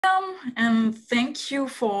And thank you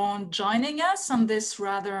for joining us on this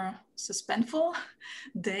rather suspenseful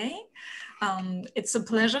day. It's a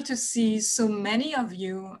pleasure to see so many of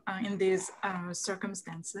you in these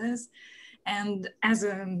circumstances. And as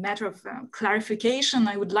a matter of clarification,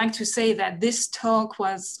 I would like to say that this talk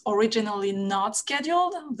was originally not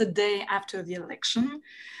scheduled the day after the election.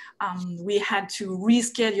 We had to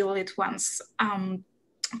reschedule it once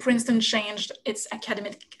Princeton changed its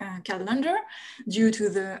academic calendar due to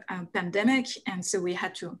the pandemic. And so we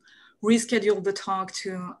had to reschedule the talk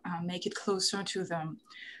to make it closer to the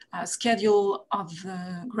schedule of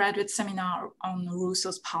the graduate seminar on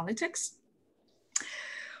Rousseau's politics.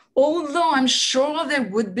 Although I'm sure there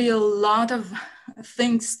would be a lot of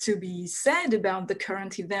things to be said about the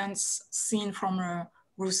current events seen from a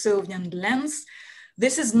Rousseauian lens,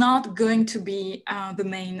 this is not going to be the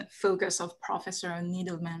main focus of Professor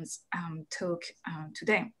Neidleman's talk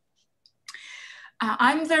today.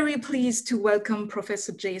 I'm very pleased to welcome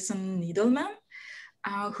Professor Jason Neidleman,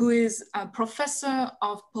 who is a professor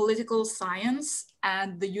of political science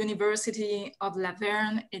at the University of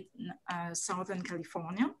Verne in Southern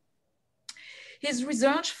California. His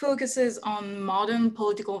research focuses on modern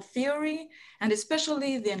political theory and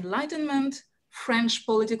especially the Enlightenment, French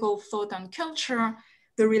political thought and culture,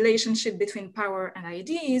 the relationship between power and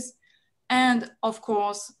ideas, and of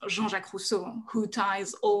course, Jean-Jacques Rousseau, who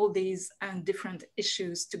ties all these different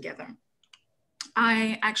issues together.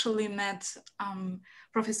 I actually met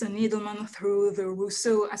Professor Neidleman through the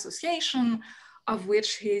Rousseau Association, of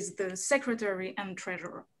which he's the secretary and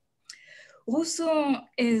treasurer. Rousseau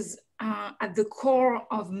is at the core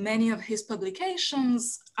of many of his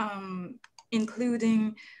publications,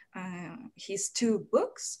 including his two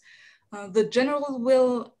books. The General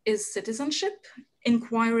Will is Citizenship,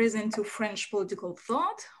 Inquiries into French Political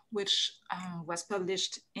Thought, which was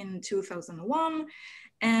published in 2001,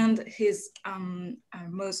 and his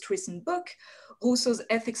most recent book, Rousseau's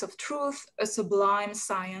Ethics of Truth, A Sublime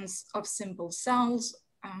Science of Simple Selves,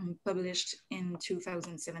 published in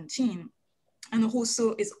 2017. And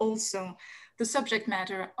Rousseau is also the subject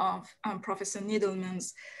matter of Professor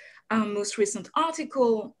Neidleman's most recent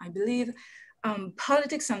article, I believe,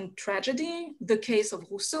 Politics and Tragedy, The Case of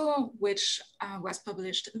Rousseau, which was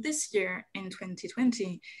published this year in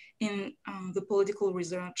 2020 in the Political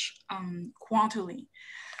Research Quarterly.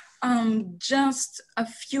 Just a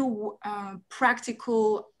few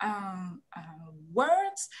practical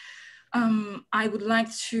words. I would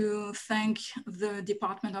like to thank the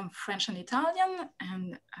Department of French and Italian,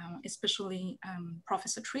 and especially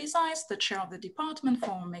Professor Treisais, the chair of the department,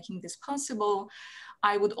 for making this possible.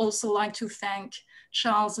 I would also like to thank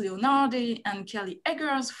Charles Leonardi and Kelly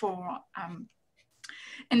Eggers for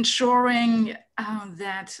ensuring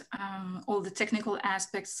that all the technical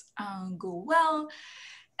aspects go well.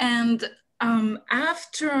 And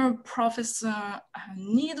after Professor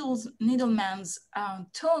Neidleman's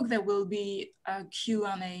talk, there will be a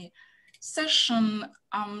Q&A session.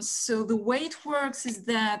 So the way it works is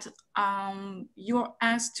that you're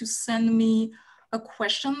asked to send me a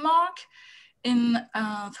question mark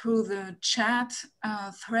through the chat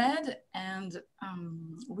thread, and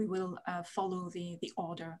we will follow the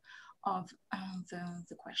order of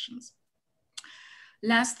the questions.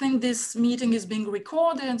 Last thing, this meeting is being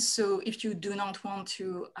recorded, so if you do not want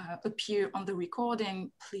to appear on the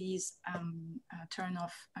recording, please turn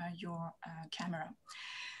off your camera.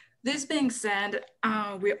 This being said,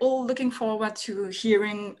 we're all looking forward to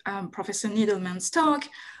hearing Professor Neidleman's talk,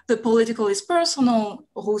 The Political is Personal,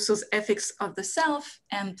 Rousseau's Ethics of the Self,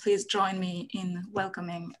 and please join me in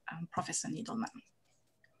welcoming Professor Neidleman.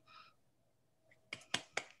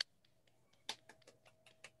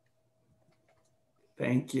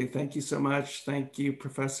 Thank you so much. Thank you,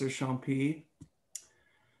 Professor Champy.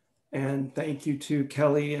 And thank you to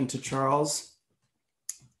Kelly and to Charles.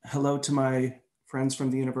 Hello to my friends from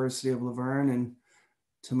the University of Verne and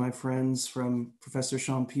to my friends from Professor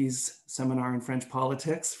Champy's seminar in French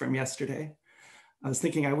politics from yesterday. I was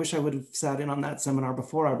thinking, I wish I would have sat in on that seminar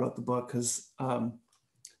before I wrote the book, because the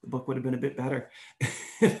book would have been a bit better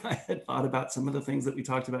if I had thought about some of the things that we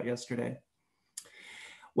talked about yesterday.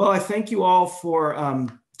 Well, I thank you all for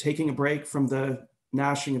taking a break from the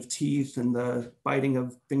gnashing of teeth and the biting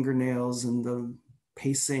of fingernails and the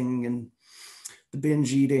pacing and the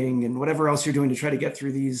binge eating and whatever else you're doing to try to get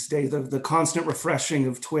through these days, the constant refreshing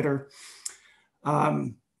of Twitter. It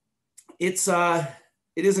is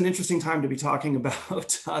an interesting time to be talking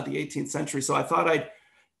about the 18th century. So I thought I'd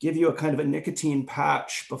give you a kind of a nicotine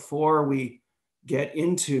patch before we get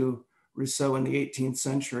into Rousseau in the 18th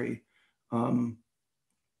century.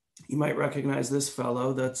 You might recognize this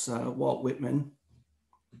fellow, that's Walt Whitman.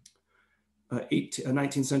 a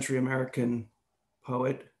 19th century American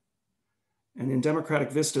poet. And in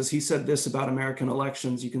Democratic Vistas, he said this about American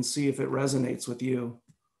elections. You can see if it resonates with you.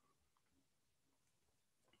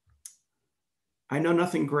 I know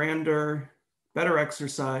nothing grander, better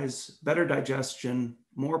exercise, better digestion,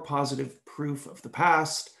 more positive proof of the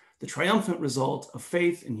past, the triumphant result of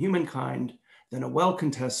faith in humankind than a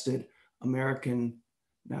well-contested American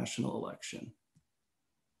national election.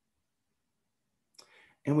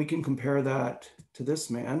 And we can compare that to this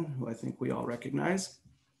man, who I think we all recognize,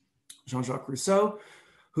 Jean-Jacques Rousseau,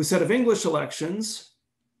 who said of English elections,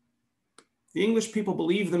 the English people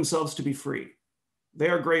believe themselves to be free. They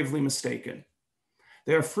are gravely mistaken.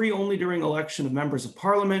 They are free only during election of members of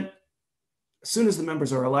parliament. As soon as the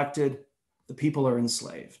members are elected, the people are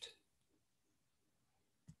enslaved.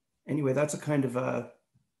 Anyway, that's a kind of a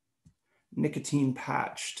nicotine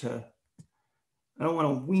patch to, I don't want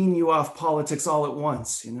to wean you off politics all at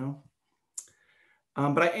once, you know?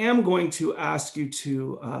 But I am going to ask you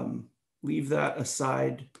to leave that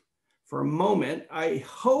aside for a moment. I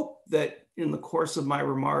hope that in the course of my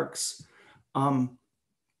remarks,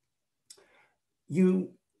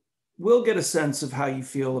 you will get a sense of how you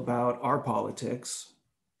feel about our politics,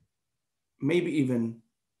 maybe even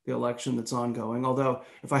the election that's ongoing. Although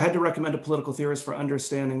if I had to recommend a political theorist for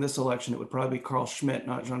understanding this election, it would probably be Carl Schmitt,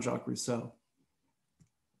 not Jean-Jacques Rousseau.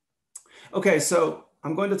 Okay, so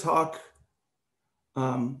I'm going to talk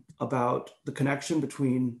about the connection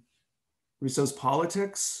between Rousseau's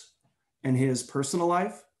politics and his personal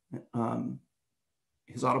life,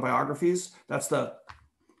 his autobiographies. That's the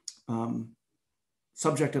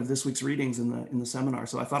subject of this week's readings in the seminar.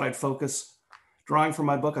 So I thought I'd focus, drawing from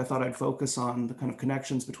my book, I thought I'd focus on the kind of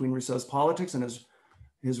connections between Rousseau's politics and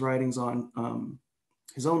his writings on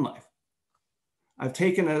his own life. I've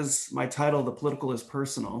taken as my title, "The Political is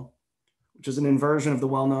Personal," which is an inversion of the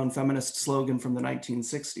well-known feminist slogan from the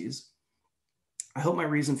 1960s. I hope my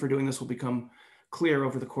reason for doing this will become clear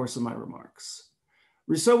over the course of my remarks.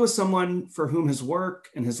 Rousseau was someone for whom his work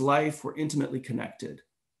and his life were intimately connected.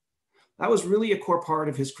 That was really a core part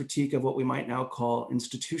of his critique of what we might now call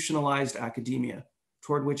institutionalized academia,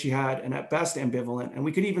 toward which he had an at best ambivalent, and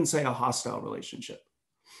we could even say a hostile relationship.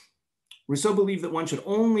 Rousseau believed that one should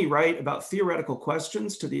only write about theoretical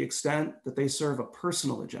questions to the extent that they serve a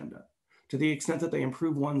personal agenda, to the extent that they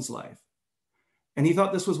improve one's life. And he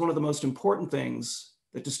thought this was one of the most important things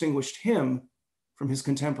that distinguished him from his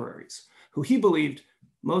contemporaries, who he believed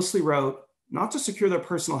mostly wrote not to secure their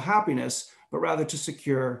personal happiness, but rather to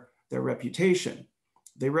secure their reputation.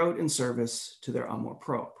 They wrote in service to their amour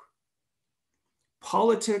propre.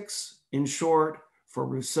 Politics, in short, for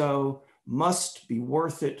Rousseau, must be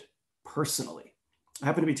worth it personally. I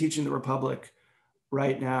happen to be teaching the Republic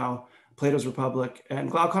right now, Plato's Republic,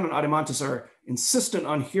 and Glaucon and Adimantus are insistent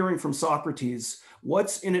on hearing from Socrates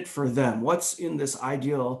what's in it for them, what's in this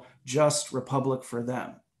ideal just Republic for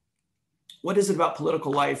them. What is it about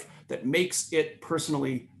political life that makes it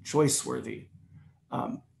personally choice-worthy,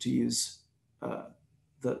 to use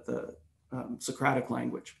the Socratic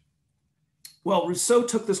language? Well, Rousseau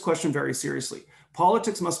took this question very seriously.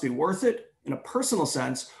 Politics must be worth it in a personal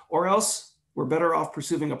sense, or else we're better off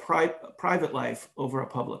pursuing a private life over a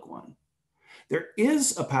public one. There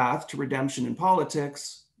is a path to redemption in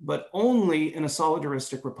politics, but only in a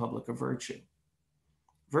solidaristic republic of virtue.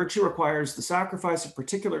 Virtue requires the sacrifice of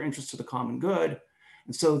particular interests to the common good,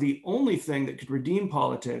 and so the only thing that could redeem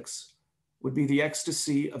politics would be the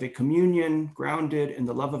ecstasy of a communion grounded in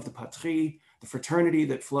the love of the patrie, the fraternity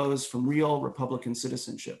that flows from real Republican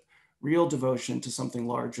citizenship, real devotion to something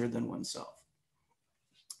larger than oneself.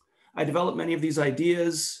 I developed many of these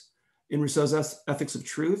ideas in Rousseau's Ethics of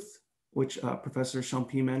Truth, which Professor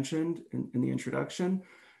Champy mentioned in the introduction.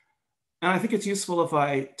 And I think it's useful if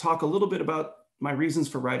I talk a little bit about my reasons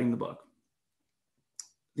for writing the book.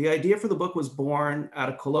 The idea for the book was born at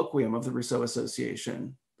a colloquium of the Rousseau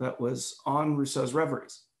Association that was on Rousseau's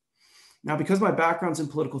Reveries. Now, because my background's in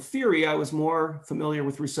political theory, I was more familiar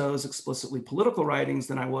with Rousseau's explicitly political writings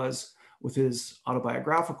than I was with his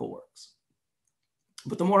autobiographical works.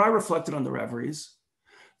 But the more I reflected on the Reveries,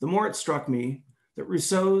 the more it struck me that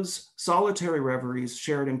Rousseau's solitary reveries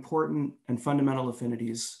shared important and fundamental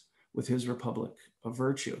affinities with his Republic of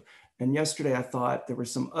Virtue. And yesterday I thought there were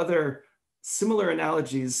some other similar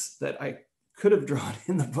analogies that I could have drawn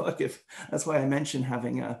in the book. That's why I mentioned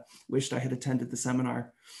having wished I had attended the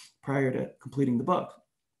seminar prior to completing the book.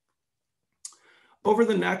 Over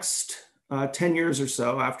the next 10 years or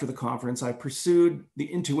so after the conference, I pursued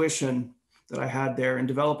the intuition that I had there in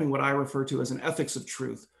developing what I refer to as an ethics of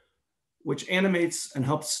truth, which animates and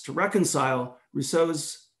helps to reconcile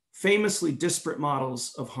Rousseau's famously disparate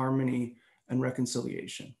models of harmony and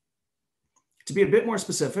reconciliation. To be a bit more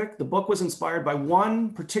specific, the book was inspired by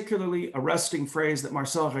one particularly arresting phrase that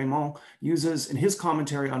Marcel Raymond uses in his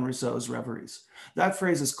commentary on Rousseau's Reveries. That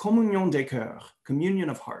phrase is communion des cœurs,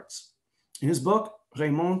 communion of hearts. In his book,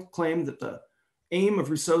 Raymond claimed that the aim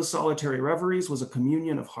of Rousseau's solitary reveries was a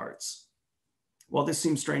communion of hearts. While this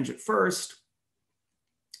seemed strange at first,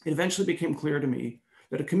 it eventually became clear to me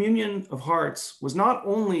that a communion of hearts was not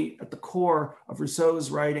only at the core of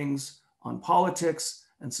Rousseau's writings on politics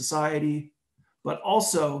and society, but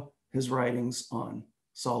also his writings on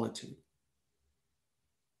solitude.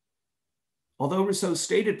 Although Rousseau's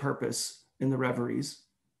stated purpose in the Reveries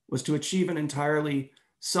was to achieve an entirely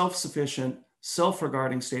self-sufficient,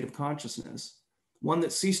 self-regarding state of consciousness, one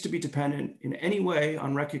that ceased to be dependent in any way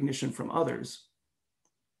on recognition from others,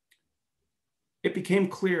 it became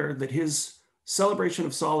clear that his celebration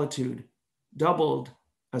of solitude doubled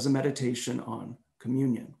as a meditation on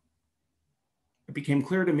communion. It became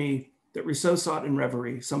clear to me that Rousseau sought in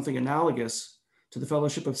Reverie something analogous to the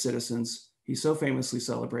fellowship of citizens he so famously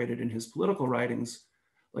celebrated in his political writings,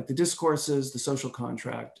 like the Discourses, the Social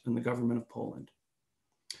Contract, and the Government of Poland.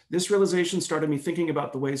 This realization started me thinking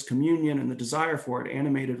about the ways communion and the desire for it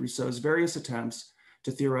animated Rousseau's various attempts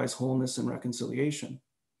to theorize wholeness and reconciliation.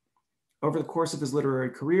 Over the course of his literary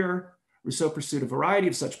career, Rousseau pursued a variety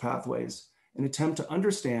of such pathways in an attempt to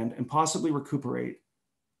understand and possibly recuperate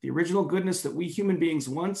the original goodness that we human beings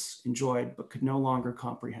once enjoyed but could no longer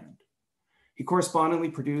comprehend. He correspondingly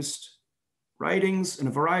produced writings in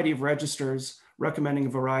a variety of registers recommending a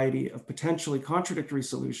variety of potentially contradictory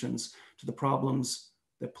solutions to the problems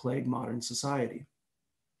that plague modern society.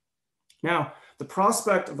 Now, the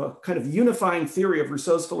prospect of a kind of unifying theory of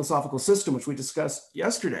Rousseau's philosophical system, which we discussed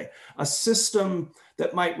yesterday, a system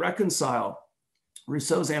that might reconcile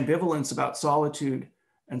Rousseau's ambivalence about solitude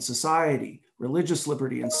and society, religious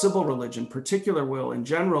liberty and civil religion, particular will and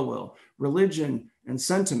general will, religion and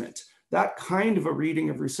sentiment. That kind of a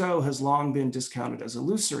reading of Rousseau has long been discounted as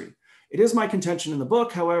illusory. It is my contention in the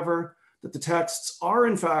book, however, that the texts are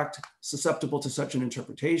in fact susceptible to such an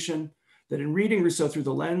interpretation, that in reading Rousseau through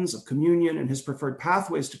the lens of communion and his preferred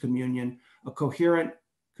pathways to communion, a coherent,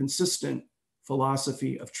 consistent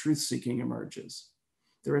philosophy of truth-seeking emerges.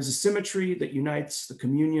 There is a symmetry that unites the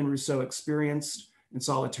communion Rousseau experienced in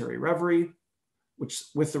solitary reverie, which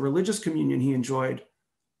with the religious communion he enjoyed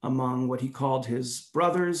among what he called his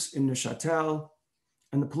brothers in Neuchâtel,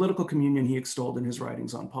 and the political communion he extolled in his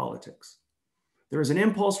writings on politics. There is an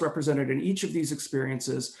impulse represented in each of these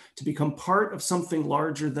experiences to become part of something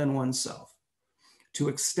larger than oneself, to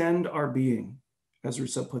extend our being, as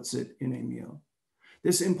Rousseau puts it in Émile.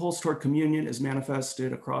 This impulse toward communion is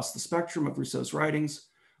manifested across the spectrum of Rousseau's writings,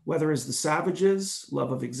 whether as the savage's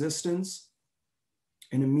love of existence,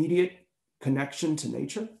 an immediate connection to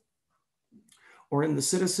nature, or in the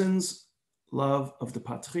citizen's love of the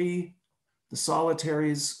patrie, the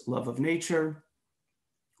solitary's love of nature,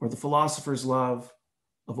 or the philosopher's love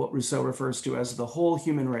of what Rousseau refers to as the whole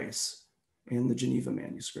human race in the Geneva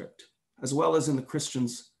manuscript, as well as in the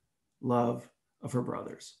Christian's love of her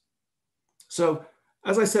brothers. So,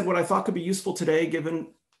 as I said, what I thought could be useful today, given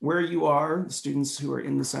where you are, the students who are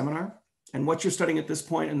in the seminar, and what you're studying at this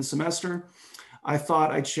point in the semester, I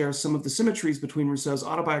thought I'd share some of the symmetries between Rousseau's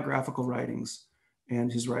autobiographical writings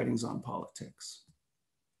and his writings on politics.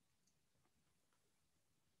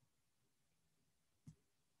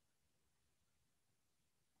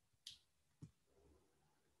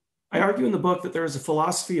 I argue in the book that there is a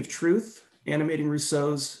philosophy of truth animating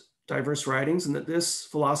Rousseau's diverse writings, and that this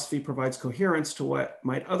philosophy provides coherence to what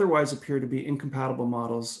might otherwise appear to be incompatible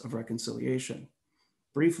models of reconciliation.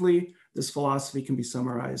 Briefly, this philosophy can be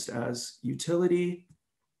summarized as utility,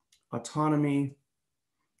 autonomy,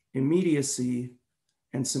 immediacy,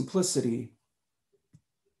 and simplicity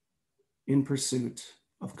in pursuit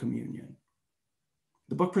of communion.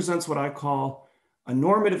 The book presents what I call a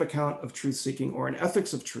normative account of truth-seeking, or an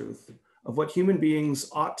ethics of truth, of what human beings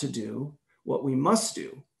ought to do, what we must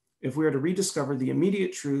do, if we are to rediscover the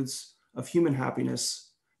immediate truths of human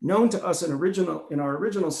happiness, known to us in our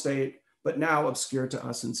original state, but now obscure to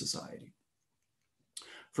us in society.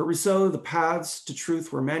 For Rousseau, the paths to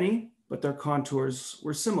truth were many, but their contours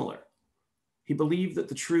were similar. He believed that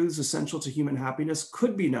the truths essential to human happiness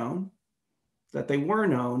could be known, that they were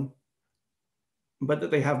known, but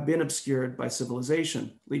that they have been obscured by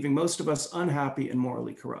civilization, leaving most of us unhappy and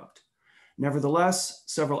morally corrupt. Nevertheless,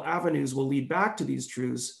 several avenues will lead back to these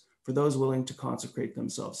truths for those willing to consecrate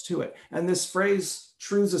themselves to it. And this phrase,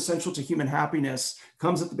 truths essential to human happiness,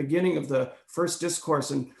 comes at the beginning of the first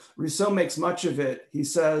discourse, and Rousseau makes much of it. He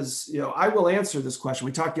says, you know, I will answer this question.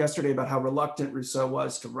 We talked yesterday about how reluctant Rousseau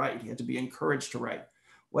was to write. He had to be encouraged to write.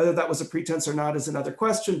 Whether that was a pretense or not is another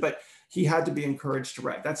question, but he had to be encouraged to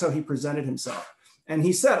write. That's how he presented himself. And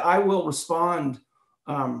he said, I will respond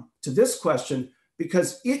to this question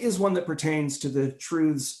because it is one that pertains to the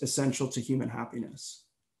truths essential to human happiness.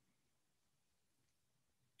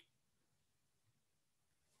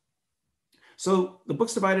 So the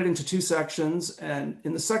book's divided into two sections. And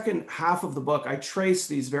in the second half of the book, I trace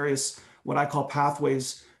these various, what I call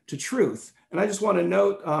pathways to truth. And I just want to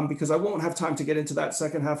note, because I won't have time to get into that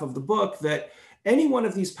second half of the book, that any one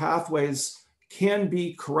of these pathways can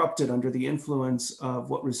be corrupted under the influence of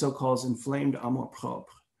what Rousseau calls inflamed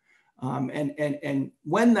amour-propre. And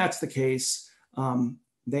when that's the case,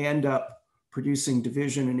 they end up producing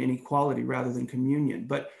division and inequality rather than communion.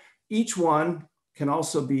 But each one can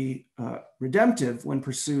also be redemptive when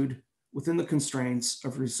pursued within the constraints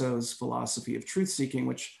of Rousseau's philosophy of truth-seeking,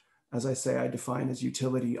 which, as I say, I define as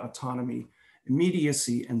utility, autonomy,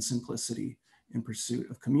 immediacy, and simplicity in pursuit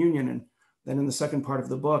of communion. And then in the second part of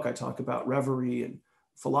the book, I talk about reverie and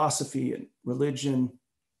philosophy and religion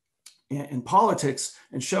and politics,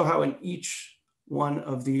 and show how in each one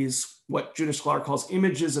of these, what Judith Sklar calls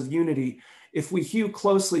images of unity, if we hew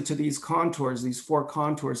closely to these contours, these four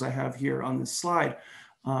contours I have here on this slide,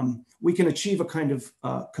 we can achieve a kind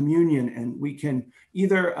of communion, and we can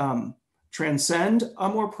either transcend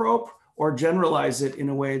amour-propre or generalize it in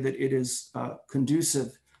a way that it is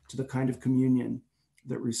conducive to the kind of communion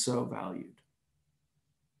that Rousseau valued.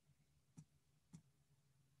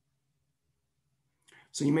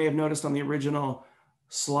 So you may have noticed on the original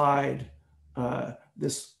slide,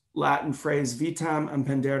 this Latin phrase, vitam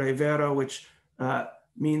impendere vero, which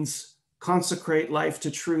means consecrate life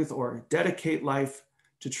to truth or dedicate life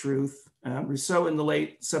to truth. Rousseau in the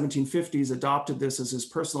late 1750s adopted this as his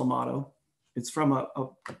personal motto. It's from a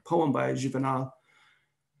poem by Juvenal.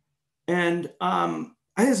 And I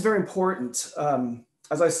think it's very important.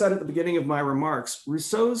 As I said at the beginning of my remarks,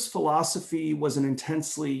 Rousseau's philosophy was an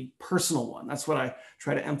intensely personal one. That's what I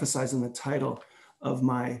try to emphasize in the title of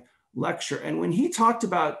my lecture. And when he talked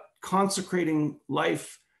about consecrating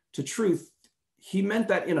life to truth, he meant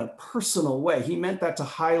that in a personal way. He meant that to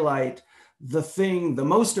highlight the thing, the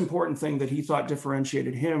most important thing that he thought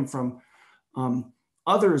differentiated him from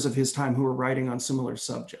others of his time who were writing on similar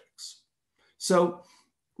subjects. So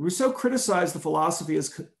Rousseau criticized the philosophy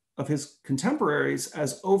of his contemporaries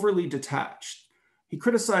as overly detached. He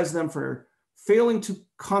criticized them for failing to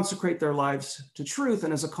consecrate their lives to truth,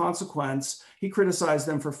 and as a consequence, he criticized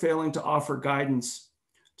them for failing to offer guidance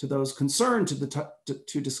to those concerned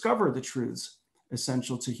to discover the truths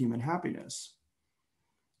essential to human happiness.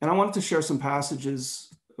 And I wanted to share some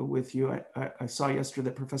passages with you. I saw yesterday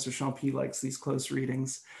that Professor Champy likes these close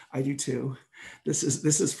readings. I do too. This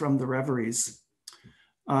is from the Reveries,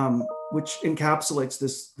 which encapsulates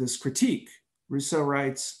this critique. Rousseau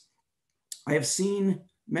writes, I have seen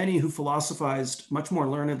many who philosophized much more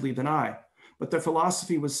learnedly than I, but their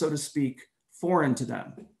philosophy was, so to speak, foreign to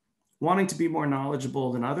them. Wanting to be more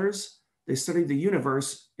knowledgeable than others, they studied the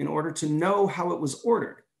universe in order to know how it was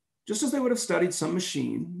ordered, just as they would have studied some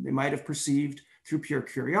machine they might have perceived through pure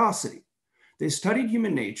curiosity. They studied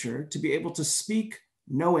human nature to be able to speak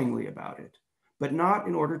knowingly about it, but not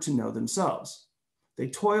in order to know themselves. They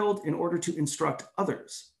toiled in order to instruct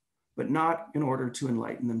others, but not in order to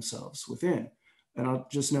enlighten themselves within. And I'll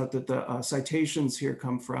just note that the citations here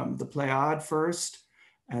come from the Pléiade first,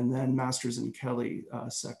 and then Masters and Kelly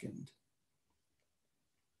second.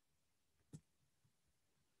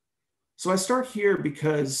 So I start here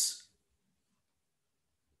because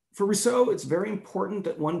for Rousseau, it's very important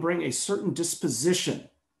that one bring a certain disposition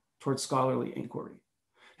towards scholarly inquiry.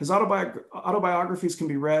 His autobiographies can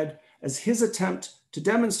be read as his attempt to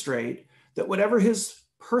demonstrate that whatever his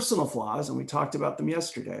personal flaws, and we talked about them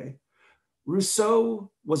yesterday,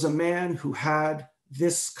 Rousseau was a man who had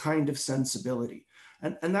this kind of sensibility.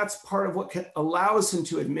 And that's part of what allows him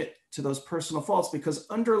to admit to those personal faults, because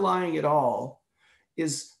underlying it all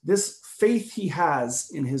is this faith he has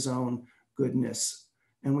in his own goodness.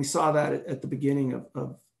 And we saw that at the beginning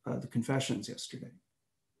of the Confessions yesterday.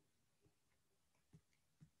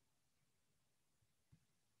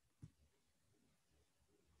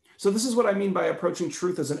 So this is what I mean by approaching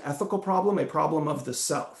truth as an ethical problem, a problem of the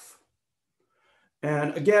self.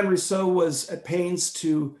 And again, Rousseau was at pains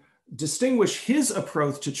to distinguish his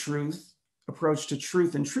approach to truth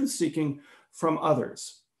and truth-seeking from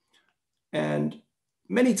others. And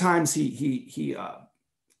many times he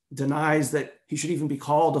denies that he should even be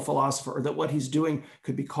called a philosopher or that what he's doing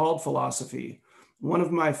could be called philosophy. One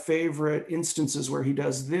of my favorite instances where he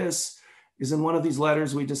does this is in one of these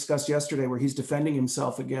letters we discussed yesterday, where he's defending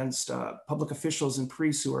himself against public officials and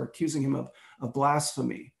priests who are accusing him of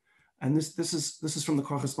blasphemy. And this is from the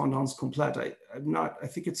Correspondance Complète. I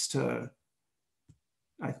think it's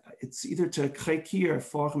either to Créqui or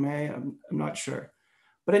Former, I'm not sure.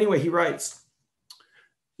 But anyway, he writes,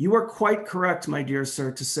 "You are quite correct, my dear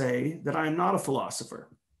sir, to say that I am not a philosopher.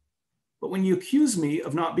 But when you accuse me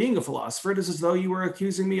of not being a philosopher, it is as though you were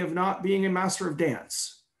accusing me of not being a master of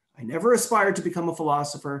dance. I never aspired to become a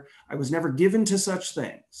philosopher. I was never given to such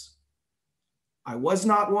things. I was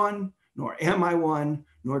not one, nor am I one,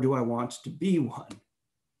 nor do I want to be one."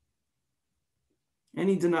 And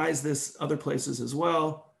he denies this other places as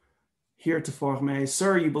well. Here to Former,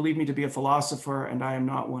 "Sir, you believe me to be a philosopher, and I am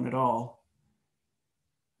not one at all."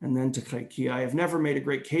 And then to Créqui, "I have never made a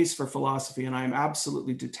great case for philosophy, and I am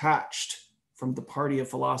absolutely detached from the party of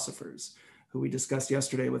philosophers," who we discussed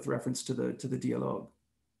yesterday with reference to the dialogue.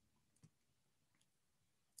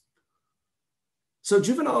 So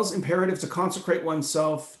Juvenal's imperative to consecrate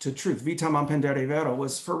oneself to truth, vitam appendere vero,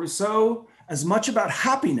 was for Rousseau as much about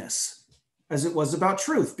happiness as it was about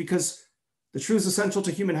truth, because the truths essential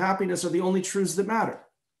to human happiness are the only truths that matter.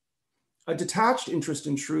 A detached interest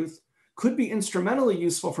in truth could be instrumentally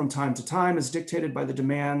useful from time to time as dictated by the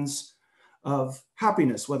demands of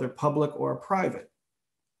happiness, whether public or private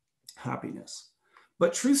happiness.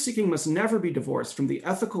 But truth-seeking must never be divorced from the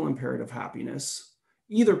ethical imperative of happiness,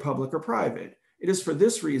 either public or private. It is for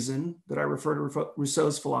this reason that I refer to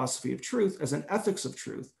Rousseau's philosophy of truth as an ethics of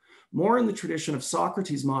truth, more in the tradition of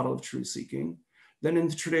Socrates' model of truth-seeking than in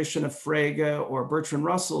the tradition of Frege or Bertrand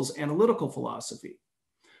Russell's analytical philosophy.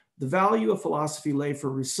 The value of philosophy lay for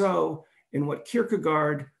Rousseau in what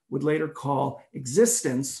Kierkegaard would later call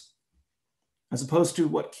existence, as opposed to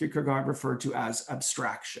what Kierkegaard referred to as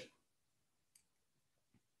abstraction.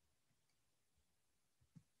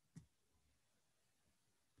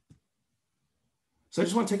 So I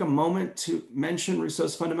just want to take a moment to mention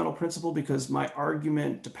Rousseau's fundamental principle because my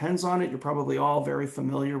argument depends on it. You're probably all very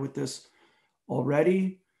familiar with this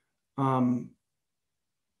already.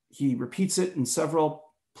 He repeats it in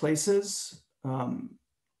several places. In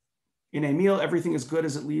Emile, everything is good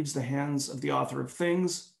as it leaves the hands of the author of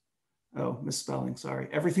things. Oh, misspelling, sorry.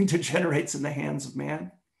 Everything degenerates in the hands of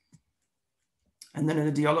man. And then in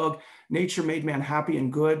the dialogue, nature made man happy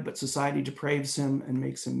and good, but society depraves him and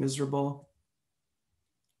makes him miserable.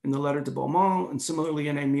 In the letter to Beaumont, and similarly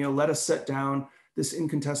in Emile, let us set down this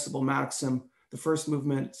incontestable maxim: the first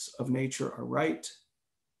movements of nature are right.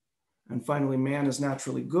 And finally, man is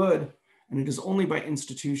naturally good, and it is only by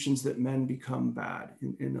institutions that men become bad,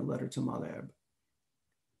 in the letter to Malherbe.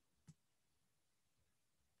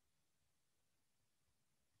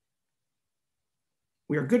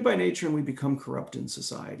 We are good by nature and we become corrupt in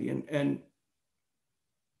society. And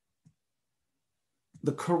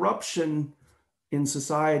the corruption in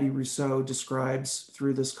society, Rousseau describes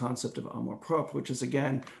through this concept of amour-propre, which is,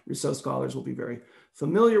 again, Rousseau scholars will be very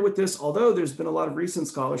familiar with this, although there's been a lot of recent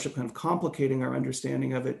scholarship kind of complicating our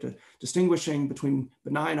understanding of it, distinguishing between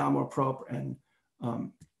benign amour-propre and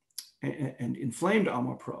inflamed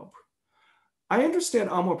amour-propre. I understand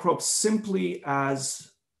amour-propre simply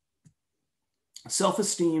as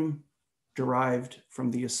self-esteem derived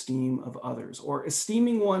from the esteem of others, or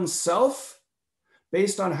esteeming oneself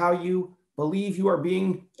based on how you believe you are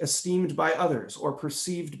being esteemed by others or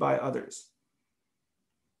perceived by others.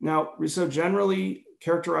 Now, Rousseau generally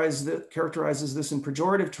characterizes this in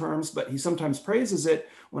pejorative terms, but he sometimes praises it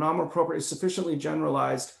when amour-propre is sufficiently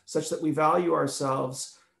generalized such that we value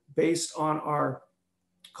ourselves based on our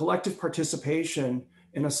collective participation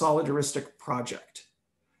in a solidaristic project.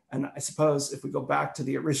 And I suppose if we go back to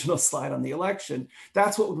the original slide on the election,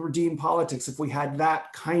 that's what would redeem politics if we had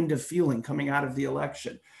that kind of feeling coming out of the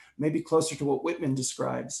election. Maybe closer to what Whitman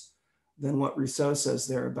describes than what Rousseau says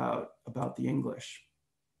there about the English.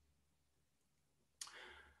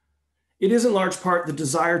 It is in large part the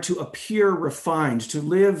desire to appear refined, to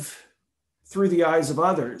live through the eyes of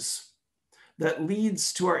others, that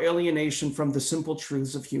leads to our alienation from the simple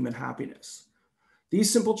truths of human happiness.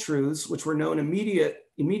 These simple truths, which were known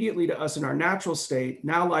immediately to us in our natural state,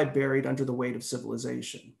 now lie buried under the weight of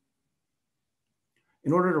civilization.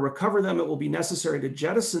 In order to recover them, it will be necessary to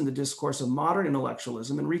jettison the discourse of modern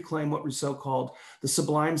intellectualism and reclaim what Rousseau called the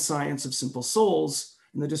sublime science of simple souls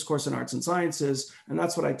in the Discourse in Arts and Sciences. And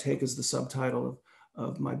that's what I take as the subtitle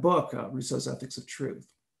of my book, Rousseau's Ethics of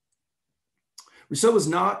Truth. Rousseau was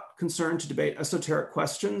not concerned to debate esoteric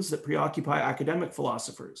questions that preoccupy academic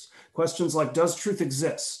philosophers. Questions like, does truth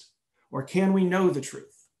exist? Or can we know the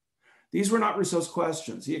truth? These were not Rousseau's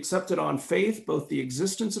questions. He accepted on faith both the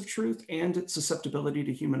existence of truth and its susceptibility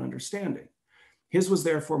to human understanding. His was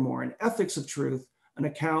therefore more an ethics of truth, an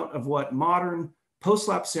account of what modern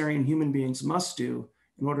post-lapsarian human beings must do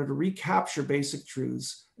in order to recapture basic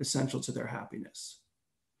truths essential to their happiness.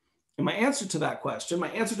 And my answer to that question, my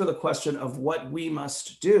answer to the question of what we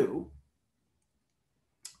must do,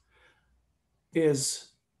 is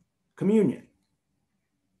communion.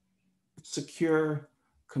 Secure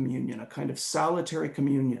communion, a kind of solitary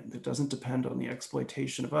communion that doesn't depend on the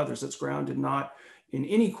exploitation of others, that's grounded not in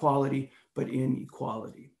inequality, but in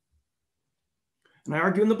equality. And I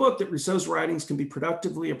argue in the book that Rousseau's writings can be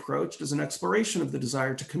productively approached as an exploration of the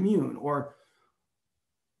desire to commune, or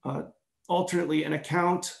alternately, an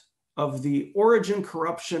account of the origin,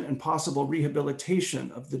 corruption, and possible rehabilitation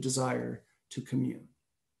of the desire to commune.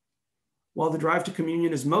 While the drive to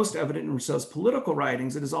communion is most evident in Rousseau's political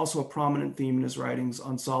writings, it is also a prominent theme in his writings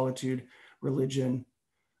on solitude, religion,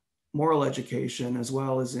 moral education, as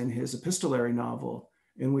well as in his epistolary novel,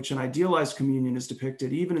 in which an idealized communion is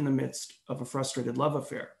depicted even in the midst of a frustrated love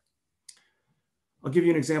affair. I'll give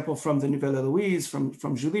you an example from the Nouvelle Héloïse,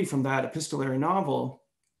 from Julie, from that epistolary novel,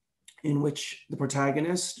 in which the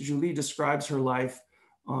protagonist, Julie, describes her life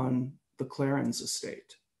on the Clarens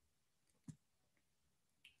estate.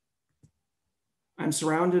 I'm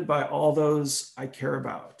surrounded by all those I care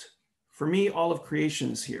about. For me, all of creation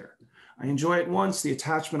is here. I enjoy at once the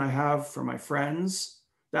attachment I have for my friends,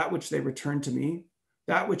 that which they return to me,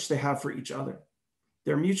 that which they have for each other.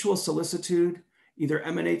 Their mutual solicitude either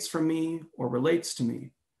emanates from me or relates to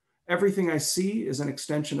me. Everything I see is an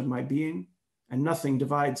extension of my being, and nothing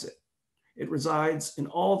divides it. It resides in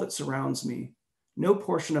all that surrounds me. No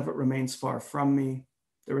portion of it remains far from me.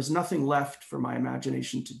 There is nothing left for my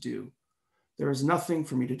imagination to do. There is nothing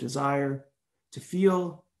for me to desire, to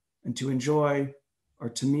feel, and to enjoy are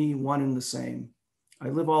to me one and the same. I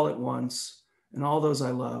live all at once, and all those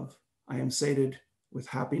I love, I am sated with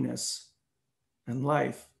happiness and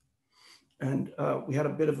life. And we had a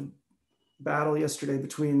bit of a battle yesterday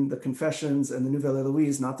between the Confessions and the Nouvelle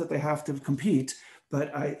Héloïse, not that they have to compete,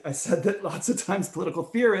 but I said that lots of times political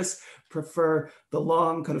theorists prefer the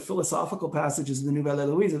long kind of philosophical passages in the Nouvelle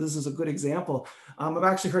Héloïse. This is a good example. I've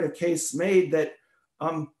actually heard a case made that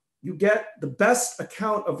you get the best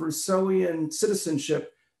account of Rousseauian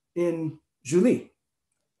citizenship in Julie.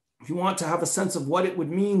 If you want to have a sense of what it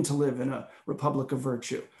would mean to live in a republic of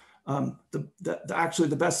virtue, actually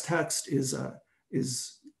the best text is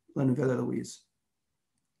La Nouvelle Héloïse.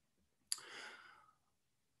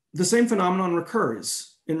 The same phenomenon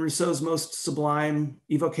recurs in Rousseau's most sublime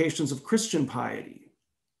evocations of Christian piety,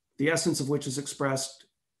 the essence of which is expressed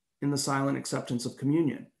in the silent acceptance of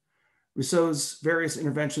communion. Rousseau's various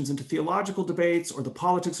interventions into theological debates or the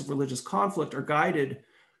politics of religious conflict are guided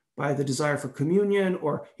by the desire for communion,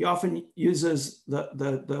 or he often uses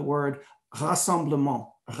the word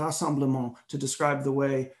rassemblement to describe the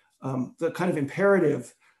way, the kind of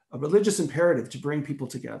imperative, a religious imperative to bring people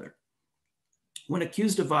together. When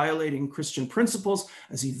accused of violating Christian principles,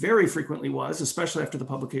 as he very frequently was, especially after the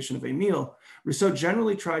publication of Émile, Rousseau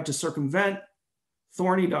generally tried to circumvent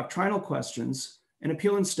thorny doctrinal questions and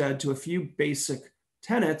appeal instead to a few basic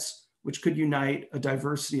tenets which could unite a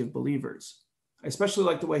diversity of believers. I especially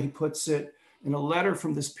like the way he puts it in a letter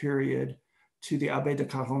from this period to the Abbé de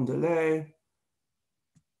Carondelet.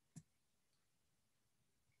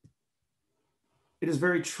 It is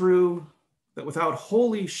very true that without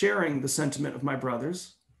wholly sharing the sentiment of my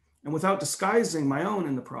brothers, and without disguising my own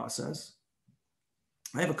in the process,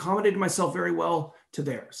 I have accommodated myself very well to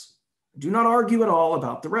theirs. I do not argue at all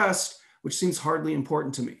about the rest, which seems hardly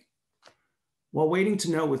important to me. While waiting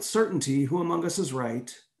to know with certainty who among us is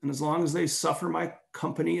right, and as long as they suffer my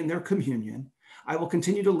company in their communion, I will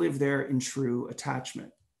continue to live there in true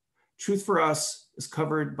attachment. Truth for us is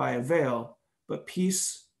covered by a veil, but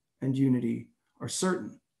peace and unity are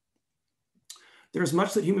certain. There is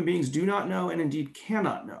much that human beings do not know and indeed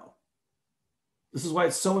cannot know. This is why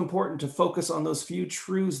it's so important to focus on those few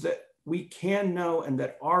truths that we can know and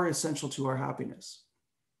that are essential to our happiness.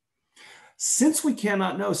 Since we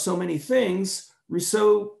cannot know so many things,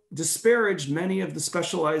 Rousseau disparaged many of the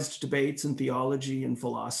specialized debates in theology and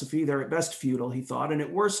philosophy. They're at best futile, he thought, and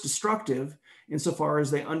at worst destructive insofar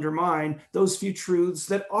as they undermine those few truths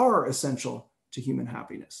that are essential to human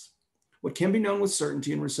happiness. What can be known with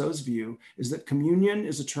certainty in Rousseau's view is that communion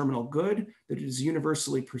is a terminal good, that it is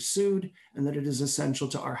universally pursued, and that it is essential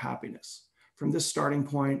to our happiness. From this starting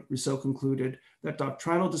point, Rousseau concluded that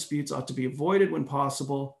doctrinal disputes ought to be avoided when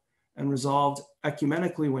possible and resolved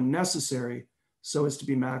ecumenically when necessary so as to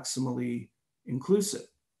be maximally inclusive.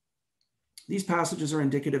 These passages are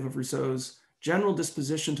indicative of Rousseau's general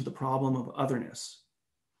disposition to the problem of otherness.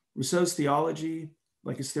 Rousseau's theology,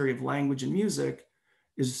 like his theory of language and music,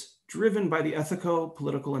 is driven by the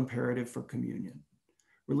ethico-political imperative for communion.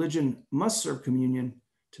 Religion must serve communion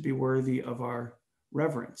to be worthy of our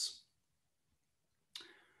reverence.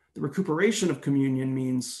 The recuperation of communion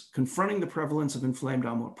means confronting the prevalence of inflamed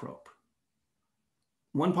amour-propre.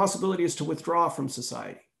 One possibility is to withdraw from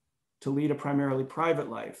society, to lead a primarily private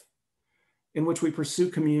life, in which we pursue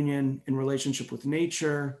communion in relationship with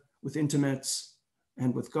nature, with intimates,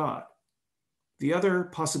 and with God. The other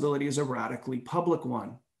possibility is a radically public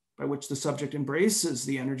one, by which the subject embraces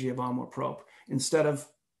the energy of amour-propre instead of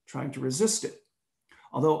trying to resist it.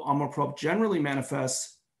 Although amour-propre generally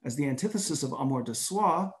manifests as the antithesis of amour de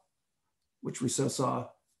soi, which Rousseau saw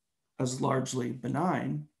as largely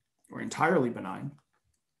benign or entirely benign,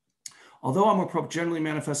 although amour-propre generally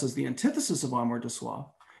manifests as the antithesis of amour de soi,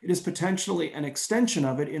 it is potentially an extension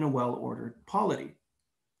of it in a well-ordered polity.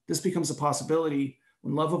 This becomes a possibility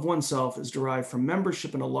when love of oneself is derived from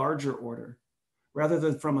membership in a larger order, rather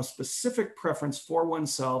than from a specific preference for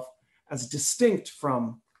oneself as distinct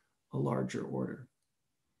from a larger order.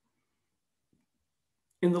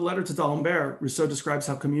 In the letter to D'Alembert, Rousseau describes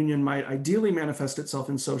how communion might ideally manifest itself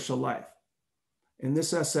in social life. In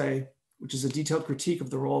this essay, which is a detailed critique of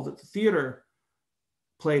the role that the theater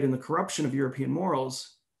played in the corruption of European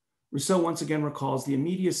morals, Rousseau once again recalls the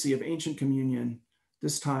immediacy of ancient communion,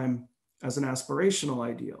 this time as an aspirational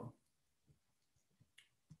ideal.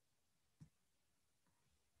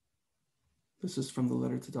 This is from the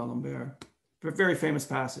letter to D'Alembert, a very famous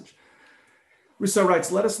passage. Rousseau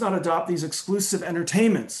writes, "Let us not adopt these exclusive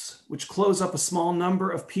entertainments, which close up a small number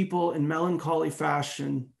of people in melancholy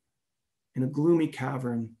fashion in a gloomy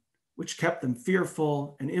cavern, which kept them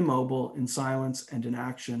fearful and immobile in silence and in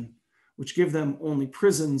action, which give them only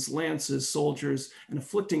prisons, lances, soldiers, and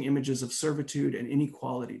afflicting images of servitude and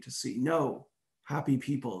inequality to see. No, happy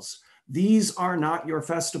peoples, these are not your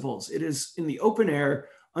festivals. It is in the open air,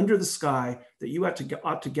 under the sky, that you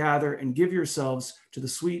ought to gather and give yourselves to the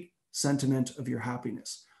sweet sentiment of your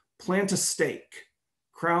happiness. Plant a stake,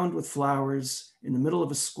 crowned with flowers, in the middle of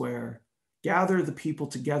a square. Gather the people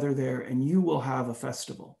together there, and you will have a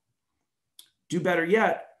festival. Do better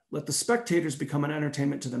yet, let the spectators become an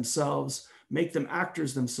entertainment to themselves, make them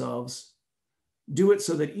actors themselves. Do it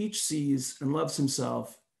so that each sees and loves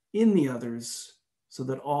himself in the others, so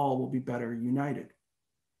that all will be better united."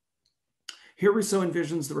 Here Rousseau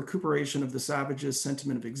envisions the recuperation of the savage's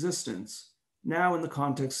sentiment of existence, now in the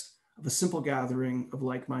context of a simple gathering of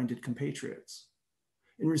like-minded compatriots.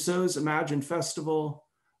 In Rousseau's imagined festival,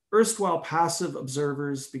 erstwhile passive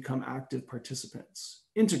observers become active participants,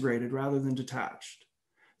 integrated rather than detached,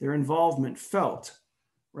 their involvement felt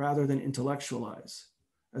rather than intellectualized.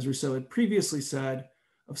 As Rousseau had previously said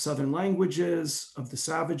of Southern languages, of the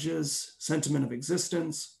savage's sentiment of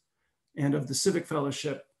existence, and of the civic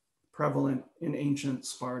fellowship prevalent in ancient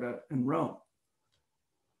Sparta and Rome.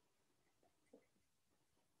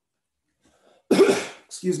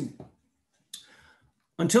 Excuse me.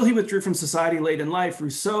 Until he withdrew from society late in life,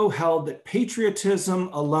 Rousseau held that patriotism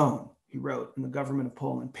alone, he wrote in The Government of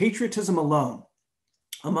Poland, patriotism alone,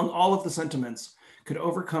 among all of the sentiments, could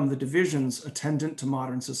overcome the divisions attendant to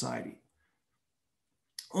modern society.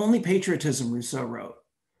 Only patriotism, Rousseau wrote,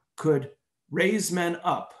 could raise men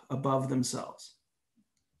up above themselves.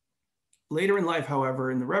 Later in life,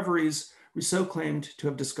 however, in the Reveries, Rousseau claimed to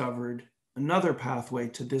have discovered another pathway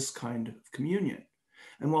to this kind of communion.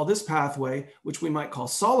 And while this pathway, which we might call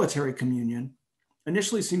solitary communion,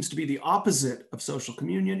 initially seems to be the opposite of social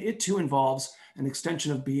communion, it too involves an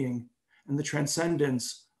extension of being and the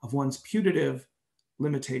transcendence of one's putative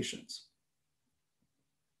limitations.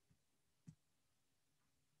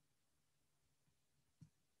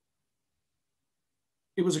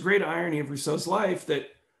 It was a great irony of Rousseau's life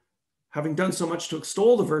that, having done so much to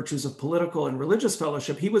extol the virtues of political and religious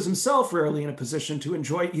fellowship, he was himself rarely in a position to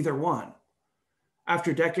enjoy either one.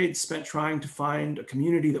 After decades spent trying to find a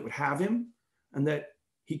community that would have him and that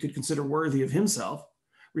he could consider worthy of himself,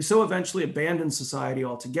 Rousseau eventually abandoned society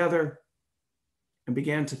altogether and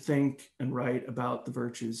began to think and write about the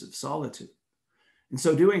virtues of solitude. In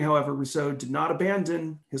so doing, however, Rousseau did not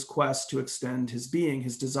abandon his quest to extend his being,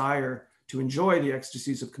 his desire to enjoy the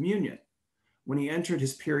ecstasies of communion. When he entered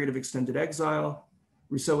his period of extended exile,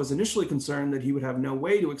 Rousseau was initially concerned that he would have no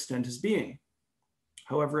way to extend his being.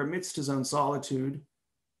 However, amidst his own solitude,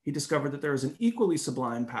 he discovered that there is an equally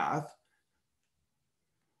sublime path,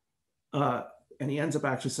 And he ends up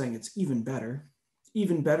actually saying it's even better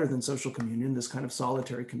than social communion, this kind of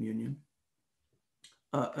solitary communion.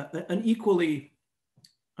 An equally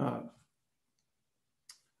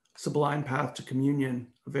sublime path to communion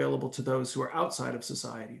available to those who are outside of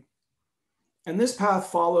society. And this path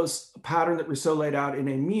follows a pattern that Rousseau laid out in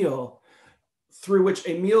A Meal, through which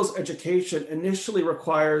a meal's education initially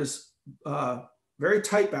requires very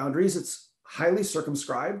tight boundaries. It's highly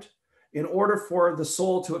circumscribed in order for the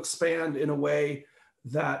soul to expand in a way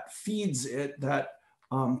that feeds it, that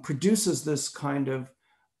produces this kind of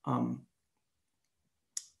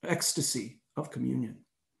ecstasy of communion.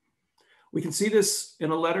 We can see this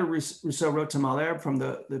in a letter Rousseau wrote to Malherbe from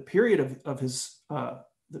the period of his that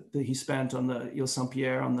he spent on the Ile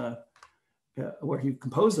Saint-Pierre, on the where he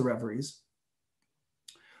composed the Reveries,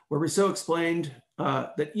 where Rousseau explained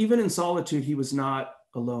that even in solitude, he was not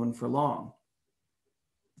alone for long.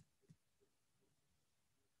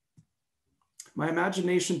 My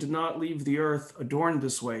imagination did not leave the earth adorned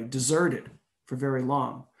this way, deserted for very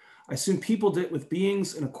long. I soon peopled it with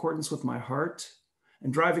beings in accordance with my heart,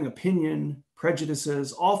 and driving opinion,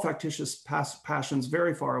 prejudices, all factitious passions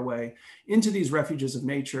very far away into these refuges of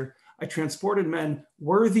nature, I transported men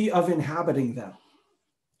worthy of inhabiting them.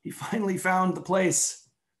 He finally found the place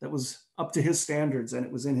that was up to his standards, and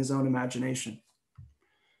it was in his own imagination.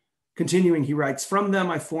 Continuing, he writes, from them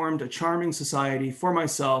I formed a charming society for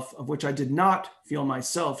myself, of which I did not feel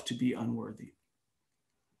myself to be unworthy.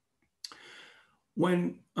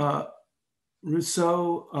 When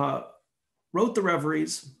Rousseau wrote the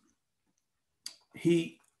Reveries,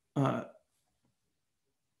 he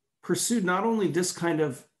pursued not only this kind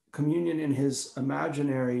of communion in his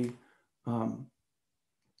imaginary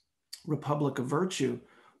republic Virtue,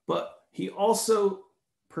 but he also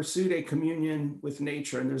pursued a communion with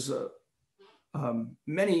nature. And there's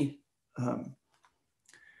many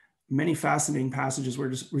fascinating passages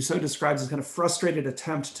where Rousseau describes his kind of frustrated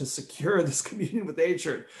attempt to secure this communion with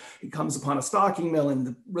nature. He comes upon a stocking mill, and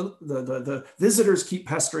the visitors keep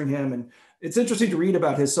pestering him. And it's interesting to read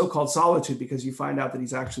about his so-called solitude, because you find out that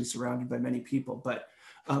he's actually surrounded by many people. But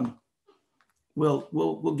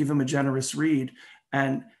we'll give him a generous read.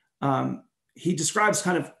 And he describes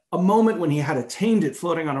kind of a moment when he had attained it,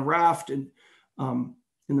 floating on a raft in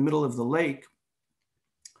the middle of the lake.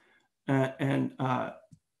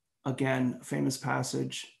 Again, a famous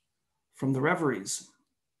passage from the Reveries.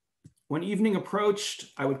 When evening approached,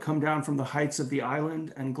 I would come down from the heights of the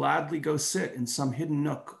island and gladly go sit in some hidden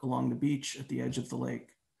nook along the beach at the edge of the lake.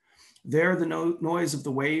 There, the noise of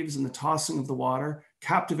the waves and the tossing of the water,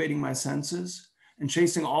 captivating my senses and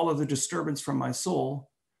chasing all other disturbance from my soul,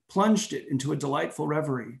 plunged it into a delightful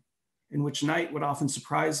reverie in which night would often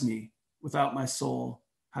surprise me without my soul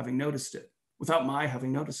having noticed it, without my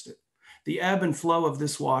having noticed it. The ebb and flow of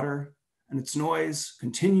this water and its noise,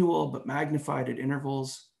 continual but magnified at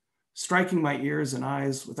intervals, striking my ears and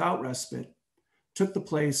eyes without respite, took the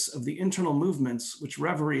place of the internal movements which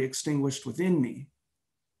reverie extinguished within me,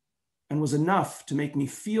 and was enough to make me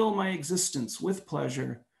feel my existence with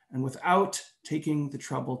pleasure and without taking the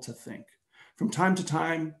trouble to think. From time to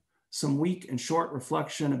time, some weak and short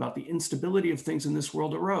reflection about the instability of things in this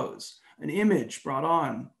world arose, an image brought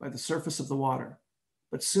on by the surface of the water.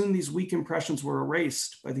 But soon these weak impressions were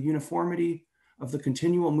erased by the uniformity of the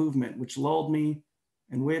continual movement which lulled me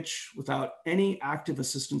and which, without any active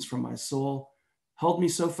assistance from my soul, held me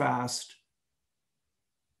so fast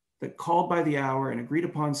that, called by the hour and agreed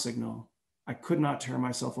upon signal, I could not tear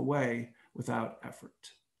myself away without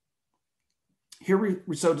effort. Here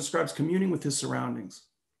Rousseau describes communing with his surroundings,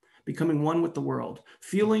 becoming one with the world,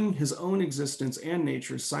 feeling his own existence and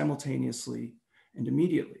nature simultaneously and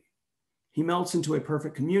immediately. He melts into a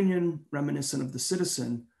perfect communion, reminiscent of the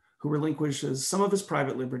citizen who relinquishes some of his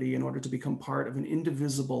private liberty in order to become part of an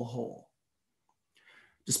indivisible whole.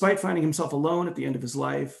 Despite finding himself alone at the end of his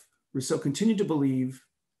life, Rousseau continued to believe,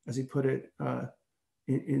 as he put it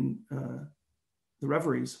in the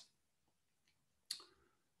Reveries,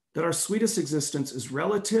 that our sweetest existence is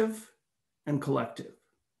relative and collective.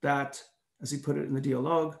 That, as he put it in the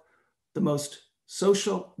Dialogue,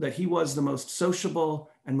 that he was the most sociable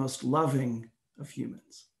and most loving of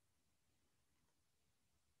humans.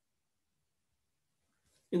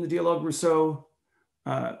 In the Dialogue,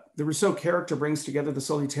 the Rousseau character brings together the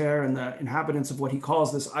solitaire and the inhabitants of what he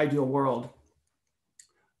calls this ideal world,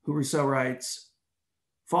 who Rousseau writes,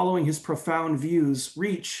 following his profound views,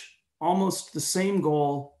 reach almost the same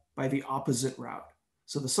goal by the opposite route.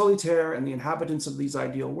 So the solitaire and the inhabitants of these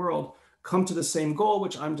ideal world come to the same goal,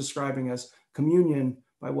 which I'm describing as communion,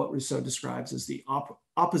 by what Rousseau describes as the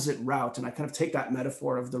opposite route. And I kind of take that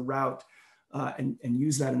metaphor of the route and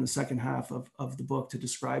use that in the second half of the book to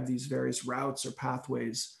describe these various routes or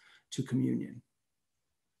pathways to communion.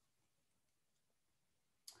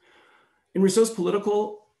 In Rousseau's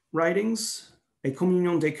political writings, a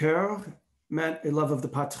communion des cœurs meant a love of the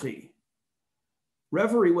patrie.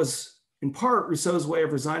 Reverie was, in part, Rousseau's way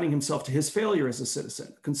of resigning himself to his failure as a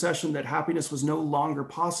citizen, a concession that happiness was no longer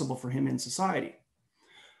possible for him in society.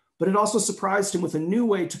 But it also surprised him with a new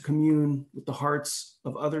way to commune with the hearts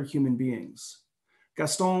of other human beings.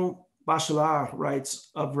 Gaston Bachelard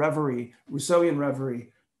writes of reverie, Rousseauian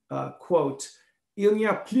reverie, quote, "Il n'y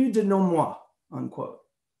a plus de non moi," unquote.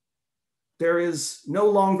 There is no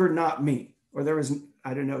longer not me, or there is,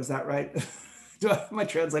 I don't know, is that right? Am I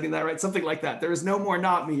translating that right? Something like that. There is no more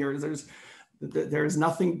not me, or there is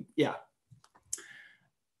nothing, yeah.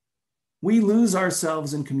 We lose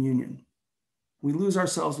ourselves in communion. We lose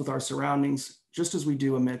ourselves with our surroundings, just as we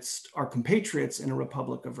do amidst our compatriots in a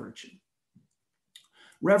republic of virtue.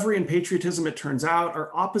 Reverie and patriotism, it turns out, are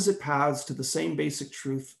opposite paths to the same basic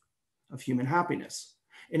truth of human happiness.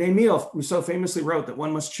 In Émile, Rousseau famously wrote that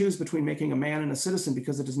one must choose between making a man and a citizen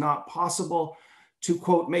because it is not possible to,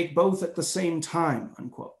 quote, make both at the same time,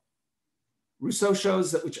 unquote. Rousseau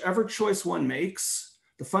shows that whichever choice one makes,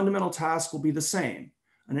 the fundamental task will be the same,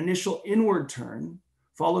 an initial inward turn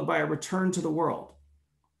followed by a return to the world,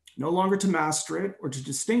 no longer to master it or to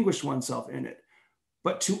distinguish oneself in it,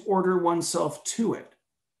 but to order oneself to it.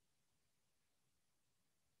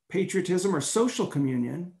 Patriotism or social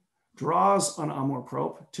communion draws on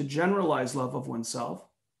amour-propre to generalize love of oneself,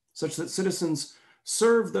 such that citizens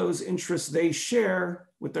serve those interests they share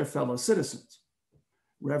with their fellow citizens.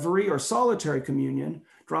 Reverie or solitary communion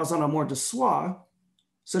draws on amour de soi,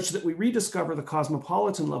 such that we rediscover the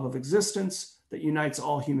cosmopolitan love of existence that unites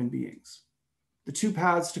all human beings. The two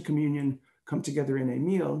paths to communion come together in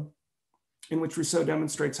Émile, in which Rousseau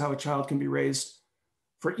demonstrates how a child can be raised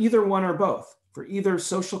for either one or both, for either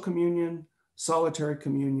social communion, solitary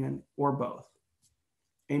communion, or both.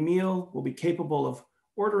 Émile will be capable of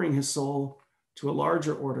ordering his soul to a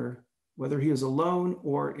larger order, whether he is alone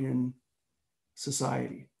or in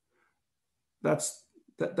society. That's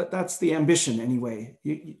the ambition anyway.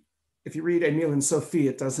 If you read Émile and Sophie,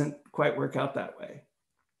 it doesn't quite work out that way.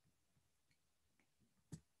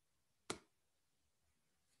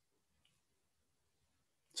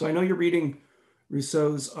 So I know you're reading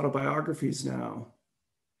Rousseau's autobiographies now.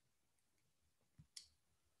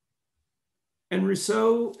 And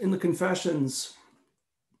Rousseau, in the Confessions,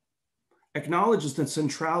 acknowledges the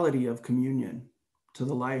centrality of communion to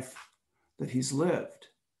the life that he's lived.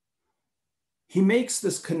 He makes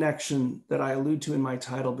this connection that I allude to in my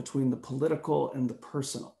title between the political and the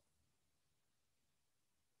personal.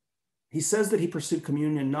 He says that he pursued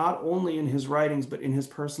communion not only in his writings, but in his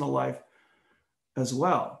personal life as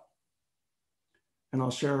well. And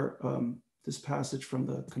I'll share this passage from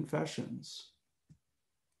the Confessions.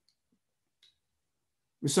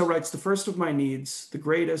 Rousseau writes, "The first of my needs, the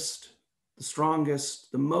greatest, the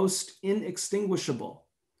strongest, the most inextinguishable,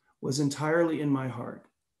 was entirely in my heart.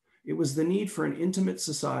 It was the need for an intimate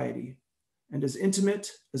society, and as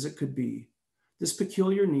intimate as it could be. This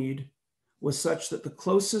peculiar need was such that the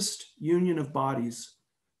closest union of bodies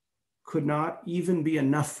could not even be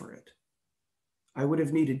enough for it. I would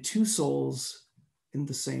have needed two souls in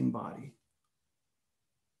the same body."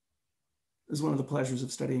 This is one of the pleasures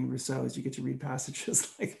of studying Rousseau, is you get to read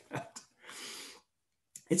passages like that.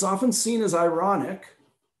 It's often seen as ironic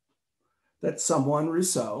that someone,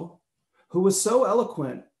 Rousseau, who was so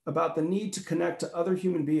eloquent about the need to connect to other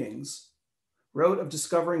human beings, wrote of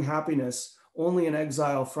discovering happiness only in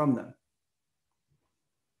exile from them.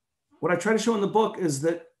 What I try to show in the book is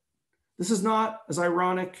that this is not as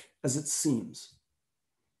ironic as it seems,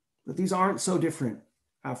 that these aren't so different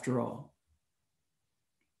after all.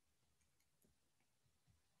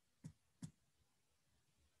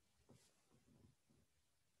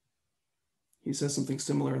 He says something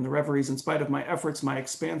similar in the Reveries. "In spite of my efforts, my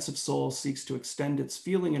expansive soul seeks to extend its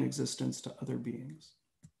feeling and existence to other beings."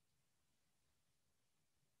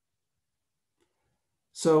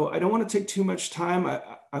 So I don't want to take too much time.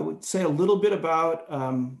 I would say a little bit about,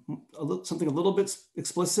 something a little bit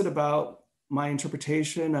explicit about my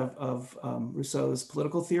interpretation of Rousseau's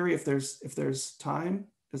political theory, if there's time.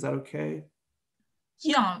 Is that okay?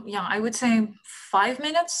 Yeah, I would say 5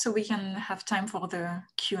 minutes so we can have time for the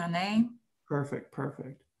Q&A.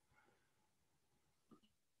 Perfect.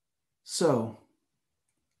 So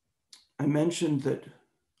I mentioned that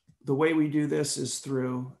the way we do this is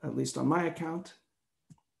through, at least on my account,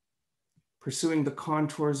 pursuing the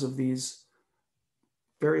contours of these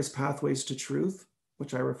various pathways to truth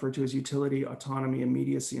which I refer to as utility, autonomy,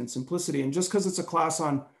 immediacy, and simplicity. And just because it's a class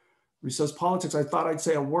on Rousseau's politics, I thought I'd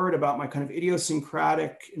say a word about my kind of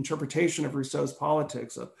idiosyncratic interpretation of Rousseau's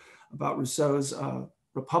politics, about Rousseau's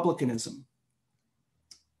republicanism.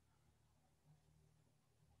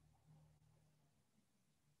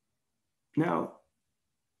 Now,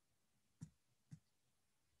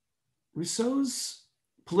 Rousseau's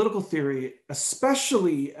political theory,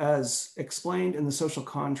 especially as explained in the social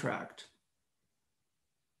contract,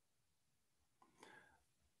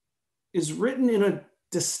 is written in a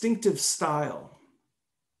distinctive style.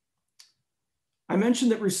 I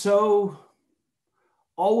mentioned that Rousseau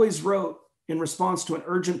always wrote in response to an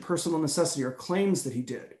urgent personal necessity, or claims that he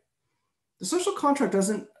did. The social contract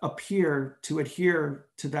doesn't appear to adhere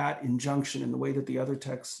to that injunction in the way that the other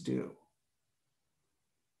texts do.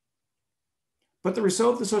 But the Rousseau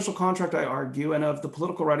of the social contract, I argue, and of the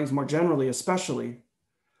political writings more generally, especially,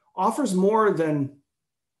 offers more than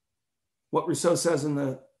what Rousseau says in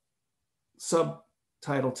the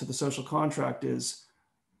subtitle to the social contract is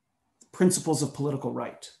principles of political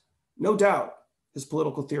right. No doubt, his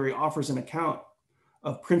political theory offers an account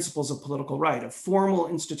of principles of political right, of formal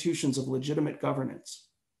institutions of legitimate governance.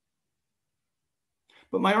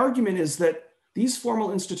 But my argument is that these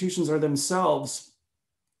formal institutions are themselves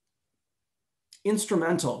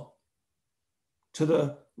instrumental to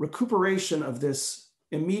the recuperation of this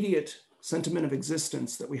immediate sentiment of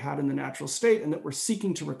existence that we had in the natural state and that we're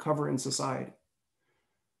seeking to recover in society.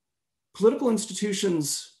 Political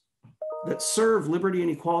institutions that serve liberty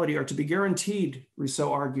and equality are to be guaranteed,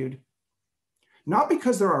 Rousseau argued, not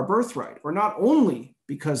because they're our birthright, or not only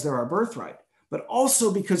because they're our birthright, but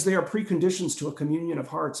also because they are preconditions to a communion of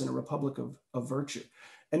hearts and a republic of virtue.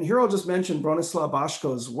 And here I'll just mention Bronislaw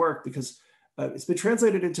Baszko's work, because it's been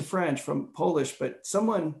translated into French from Polish, but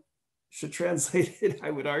someone should translate it,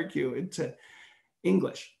 I would argue, into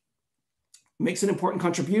English. It makes an important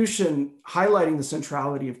contribution highlighting the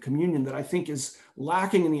centrality of communion that I think is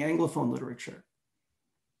lacking in the Anglophone literature.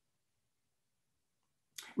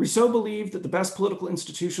 Rousseau believed that the best political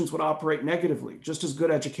institutions would operate negatively, just as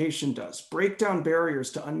good education does, break down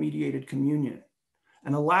barriers to unmediated communion,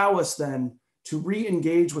 and allow us then to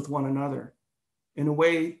re-engage with one another in a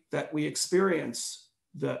way that we experience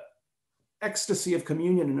the ecstasy of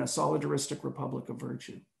communion in a solidaristic republic of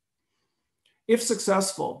virtue. If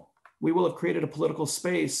successful, we will have created a political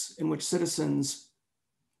space in which citizens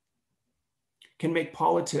can make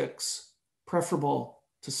politics preferable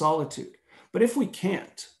to solitude. But if we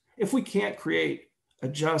can't create a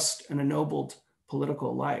just and ennobled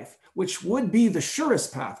political life, which would be the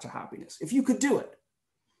surest path to happiness, if you could do it,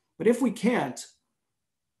 but if we can't,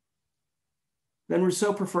 then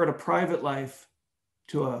Rousseau preferred a private life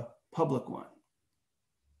to a public one.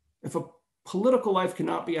 If a political life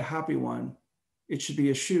cannot be a happy one, it should be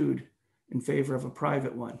eschewed in favor of a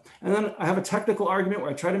private one. And then I have a technical argument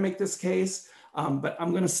where I try to make this case, but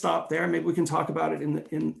I'm going to stop there. Maybe we can talk about it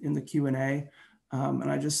in the Q&A.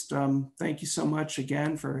 And I just thank you so much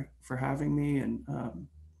again for having me, and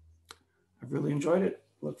I've really enjoyed it.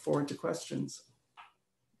 Look forward to questions.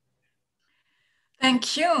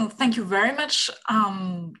 Thank you very much,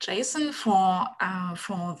 Jason, for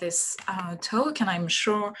this talk. And I'm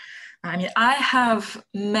sure, I mean, I have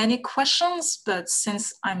many questions, but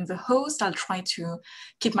since I'm the host, I'll try to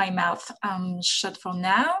keep my mouth shut for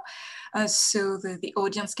now, so the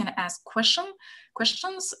audience can ask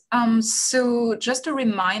questions. So just a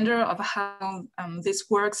reminder of how this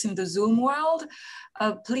works in the Zoom world.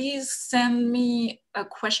 Please send me a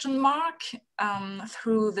question mark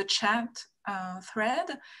through the chat thread,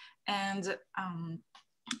 and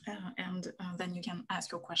then you can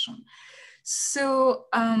ask your question. So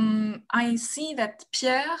I see that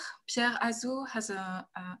Pierre Azou has a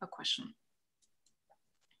question.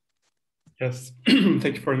 Yes,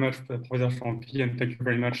 thank you very much, Professor Champy, and thank you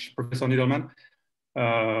very much, Professor Neidleman.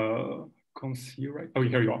 Can't see you right. Oh,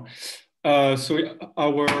 here you are. So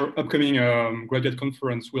our upcoming graduate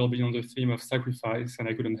conference will be on the theme of sacrifice, and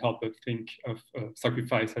I couldn't help but think of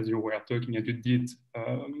sacrifice as you were talking, and you did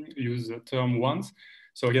use the term once.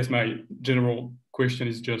 So I guess my general question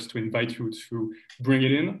is just to invite you to bring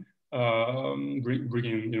it in, bring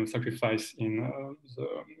in sacrifice in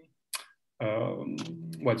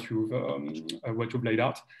what you've laid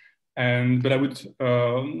out. But I would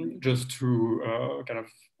just to kind of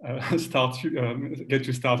get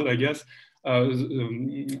you started, I guess.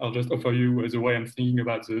 I'll just offer you the way I'm thinking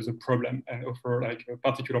about the problem, and offer like a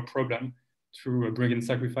particular problem to bring in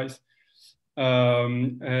sacrifice.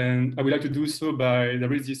 And I would like to do so by,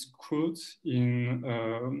 there is this quote in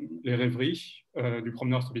Les Rêveries du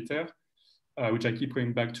Promeneur Solitaire, which I keep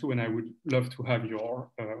going back to, and I would love to have your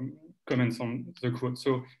comments on the quote.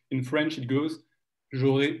 So in French, it goes,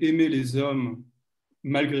 j'aurais aimé les hommes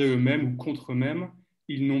malgré eux-mêmes ou contre eux-mêmes,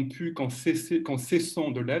 ils n'ont pu qu'en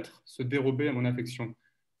cessant de l'être, se dérober à mon affection.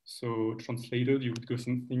 So translated, you would go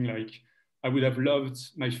something like, I would have loved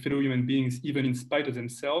my fellow human beings even in spite of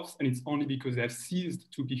themselves, and it's only because they have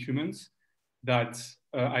ceased to be humans that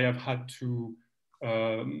I have had to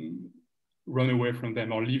run away from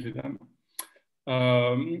them or leave them.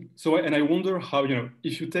 And I wonder how,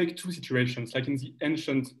 if you take two situations, like in the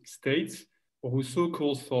ancient states, Rousseau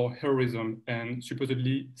calls for heroism and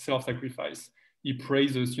supposedly self-sacrifice. He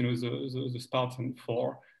praises, the Spartan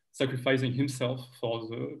for sacrificing himself for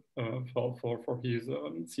his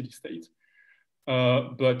city-state.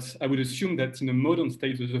 But I would assume that in a modern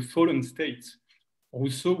state, the fallen state,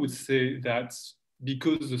 Rousseau would say that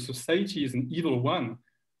because the society is an evil one,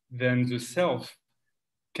 then the self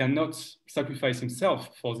cannot sacrifice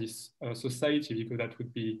himself for this society, because that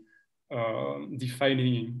would be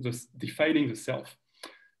defining the self.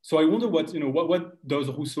 So I wonder what does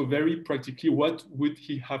Rousseau very practically, what would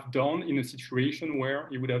he have done in a situation where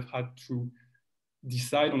he would have had to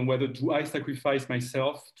decide on whether do I sacrifice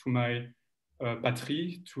myself to my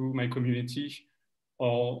patrie, to my community,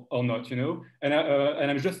 or not, And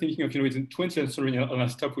I'm just thinking of, it's in 20th century, and I'll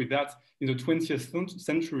stop with that. In the 20th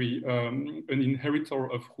century, an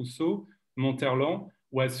inheritor of Rousseau, Monterland,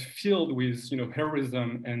 was filled with,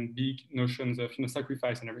 heroism and big notions of,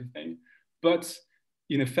 sacrifice and everything. But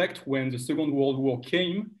in effect, when the Second World War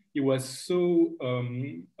came, he was so,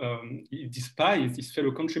 he despised his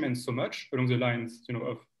fellow countrymen so much, along the lines,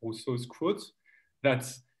 of Rousseau's quotes,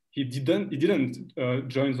 that he didn't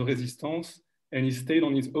join the resistance, and he stayed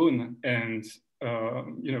on his own, and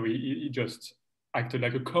he just acted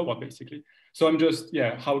like a coward, basically. So I'm just,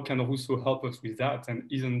 how can Rousseau help us with that? And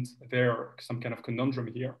isn't there some kind of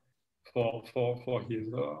conundrum here for his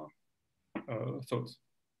thoughts?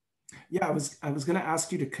 Yeah, I was going to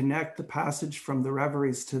ask you to connect the passage from the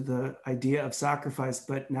Reveries to the idea of sacrifice,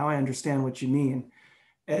 but now I understand what you mean.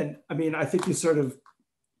 And I mean, I think you sort of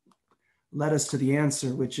led us to the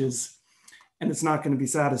answer, which is, and it's not going to be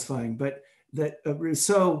satisfying, but that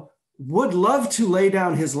Rousseau would love to lay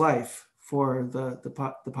down his life for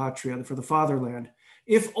the patria, for the fatherland,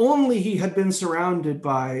 if only he had been surrounded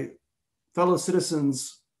by fellow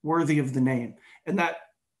citizens worthy of the name. And that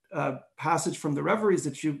passage from the Reveries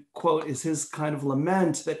that you quote is his kind of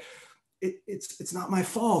lament that it's not my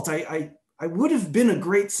fault. I would have been a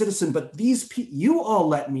great citizen, but these people, you all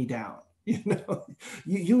let me down.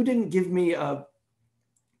 You didn't give me a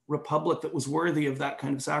republic that was worthy of that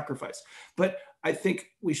kind of sacrifice. But I think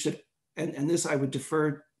we should, and this I would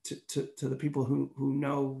defer to the people who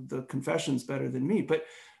know the Confessions better than me, but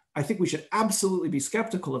I think we should absolutely be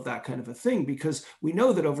skeptical of that kind of a thing, because we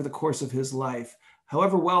know that over the course of his life,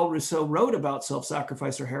 however well Rousseau wrote about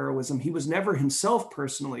self-sacrifice or heroism, he was never himself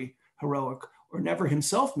personally heroic or never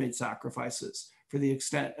himself made sacrifices for the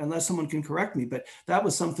extent, unless someone can correct me, but that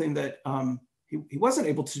was something that he wasn't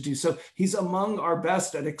able to do. So he's among our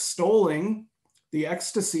best at extolling the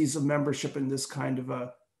ecstasies of membership in this kind of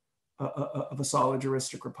a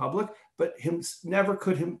solidaristic republic, but never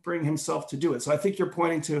could bring himself to do it. So I think you're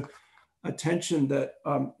pointing to a tension that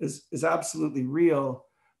is absolutely real.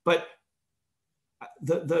 But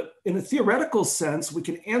in a theoretical sense, we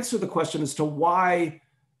can answer the question as to why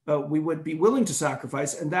we would be willing to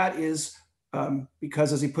sacrifice, and that is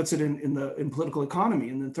because, as he puts it in political economy,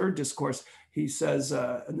 in the third discourse, he says,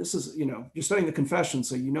 and this is, you're studying the Confessions,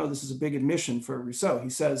 so this is a big admission for Rousseau. He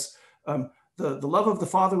says, the love of the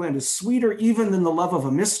fatherland is sweeter even than the love of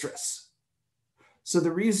a mistress. So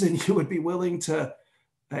the reason you would be willing to,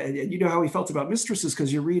 and you know how he felt about mistresses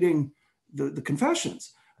because you're reading the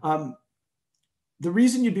Confessions. The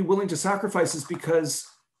reason you'd be willing to sacrifice is because,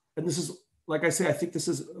 and this is, like I say, I think this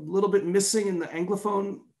is a little bit missing in the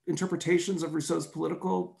Anglophone interpretations of Rousseau's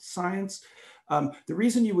political science. The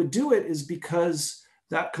reason you would do it is because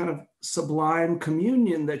that kind of sublime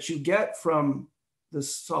communion that you get from the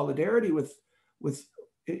solidarity with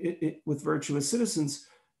virtuous citizens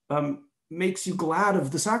makes you glad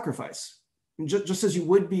of the sacrifice. And just as you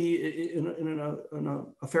would be in an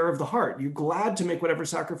affair of the heart, you're glad to make whatever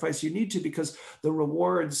sacrifice you need to because the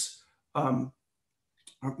rewards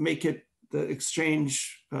make it the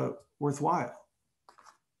exchange worthwhile.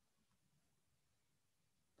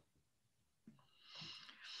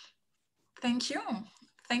 Thank you.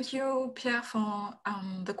 Thank you, Pierre, for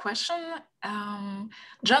the question.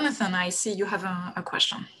 Jonathan, I see you have a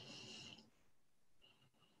question.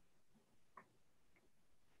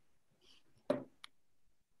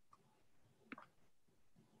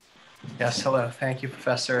 Yes, hello. Thank you,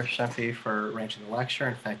 Professor Champy, for arranging the lecture,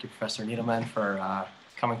 and thank you, Professor Neidleman, for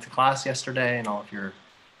coming to class yesterday and all of your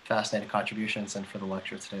fascinating contributions, and for the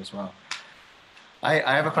lecture today as well. I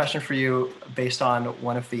have a question for you based on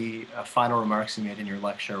one of the final remarks you made in your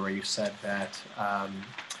lecture, where you said that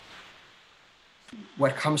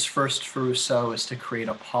what comes first for Rousseau is to create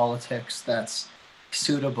a politics that's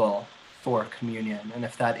suitable for communion. And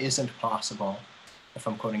if that isn't possible, if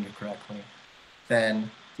I'm quoting you correctly,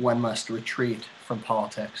 then one must retreat from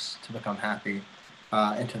politics to become happy,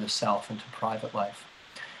 into the self, into private life.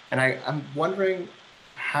 And I'm wondering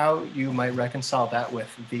how you might reconcile that with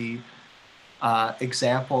the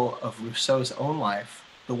example of Rousseau's own life,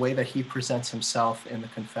 the way that he presents himself in the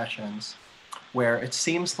Confessions, where it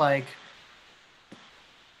seems like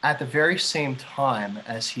at the very same time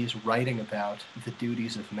as he's writing about the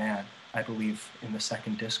duties of man, I believe in the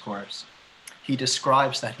second discourse, he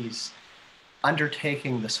describes that he's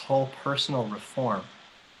undertaking this whole personal reform.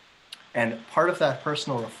 And part of that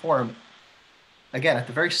personal reform, again, at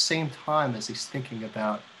the very same time as he's thinking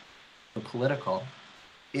about the political,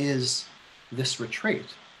 is this retreat,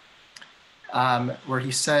 where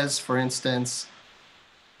he says, for instance,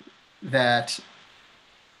 that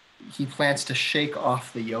he plans to shake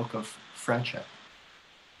off the yoke of friendship,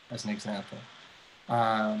 as an example.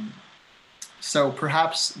 So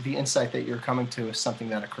perhaps the insight that you're coming to is something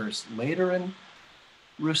that occurs later in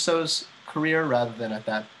Rousseau's career rather than at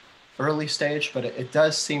that early stage, but it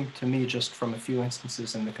does seem to me, just from a few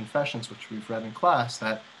instances in the Confessions, which we've read in class,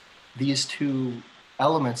 that these two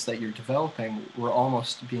elements that you're developing were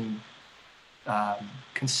almost being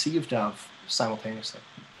conceived of simultaneously.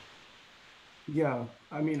 Yeah,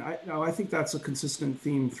 I mean, I think that's a consistent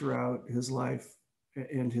theme throughout his life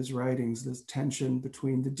and his writings, this tension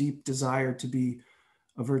between the deep desire to be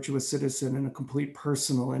a virtuous citizen and a complete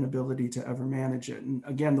personal inability to ever manage it. And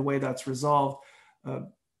again, the way that's resolved,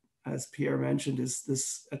 as Pierre mentioned, is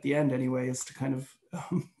this, at the end anyway, is to kind of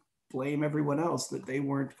blame everyone else, that they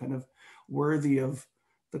weren't kind of worthy of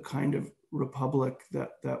the kind of republic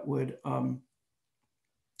that would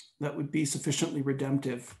be sufficiently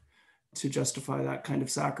redemptive to justify that kind of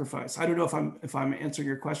sacrifice. I don't know if I'm answering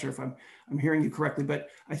your question, or if I'm hearing you correctly, but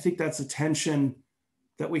I think that's a tension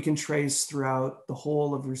that we can trace throughout the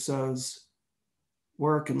whole of Rousseau's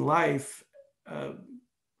work and life.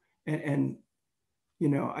 And you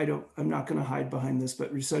know, I'm not going to hide behind this,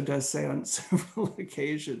 but Rousseau does say on several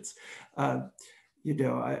occasions, you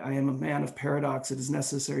know, I am a man of paradox. It is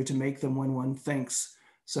necessary to make them when one thinks.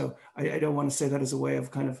 So I don't want to say that as a way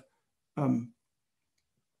of kind of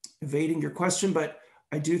evading your question, but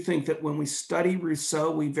I do think that when we study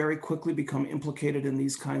Rousseau, we very quickly become implicated in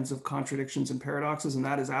these kinds of contradictions and paradoxes, and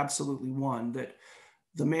that is absolutely one, that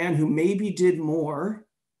the man who maybe did more,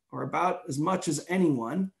 or about as much as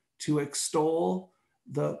anyone, to extol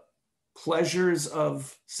the pleasures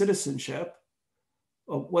of citizenship,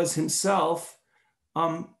 was himself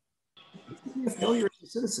a failure as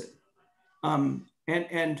a citizen.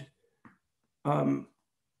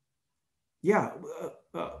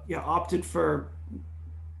 Opted for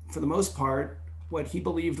the most part, what he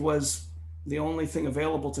believed was the only thing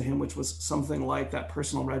available to him, which was something like that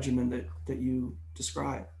personal regimen that you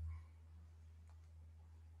describe.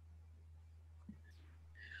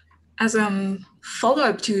 As a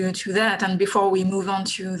follow-up to that, and before we move on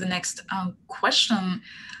to the next question,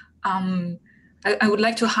 I would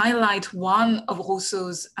like to highlight one of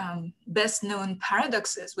Rousseau's best-known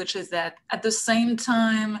paradoxes, which is that at the same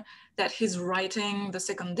time that he's writing the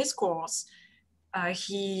second discourse,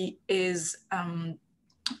 he is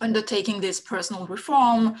undertaking this personal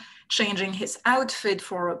reform, changing his outfit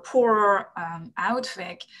for a poorer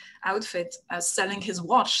outfit, selling his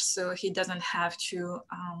watch so he doesn't have to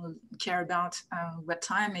care about what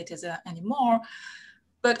time it is anymore.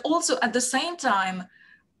 But also at the same time,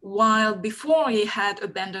 while before he had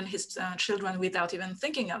abandoned his children without even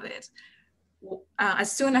thinking of it,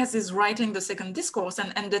 as soon as he's writing the second discourse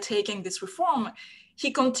and undertaking this reform,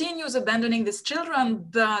 he continues abandoning these children,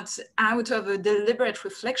 but out of a deliberate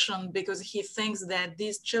reflection, because he thinks that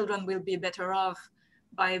these children will be better off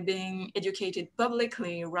by being educated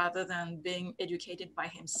publicly rather than being educated by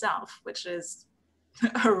himself, which is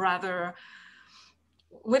a rather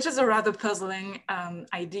puzzling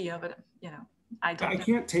idea. But you know, I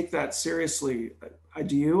can't take that seriously.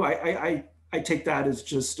 Do you? I take that as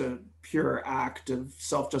just a pure act of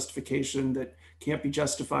self-justification that can't be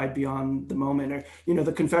justified beyond the moment. Or, you know,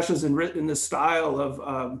 the Confessions is written in the style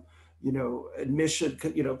of, you know, admission,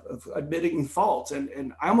 you know, of admitting fault.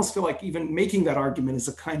 And I almost feel like even making that argument is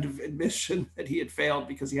a kind of admission that he had failed,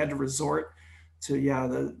 because he had to resort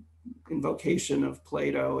to, invocation of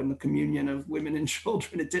Plato and the communion of women and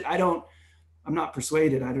children. I'm not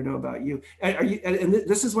persuaded. I don't know about you. And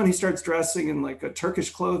this is when he starts dressing in like a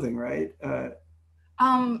Turkish clothing, right?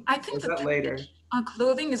 I think that later?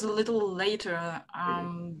 Clothing is a little later,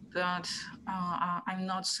 but I'm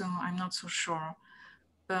not so sure.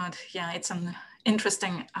 But yeah, it's an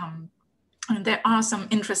interesting. And there are some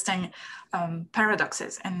interesting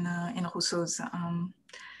paradoxes in Rousseau's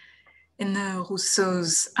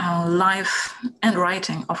life and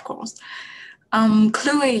writing, of course.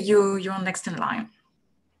 Chloe, you're next in line.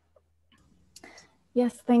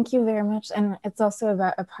 Yes, thank you very much. And it's also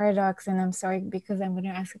about a paradox, and I'm sorry because I'm going to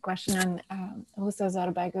ask a question on Rousseau's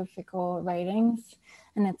autobiographical writings,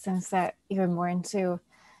 in the sense that you're more into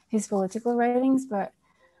his political writings, but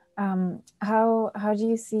how do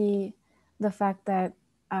you see the fact that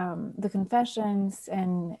the Confessions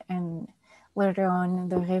and later on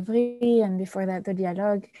the Rêveries and before that the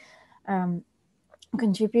Dialogue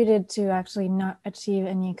contributed to actually not achieve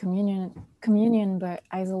any communion but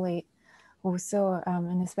isolate Rousseau,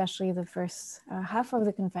 and especially the first half of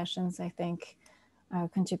the Confessions, I think,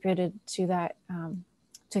 contributed to that,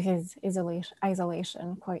 to his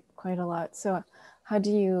isolation quite a lot. So how do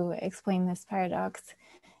you explain this paradox?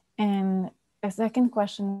 And a second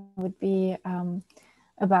question would be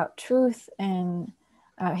about truth and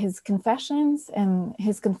his confessions. And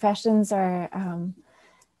his confessions are,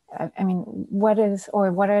 I mean, what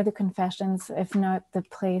are the confessions if not the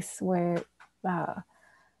place where,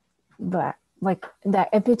 but like that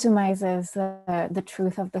epitomizes the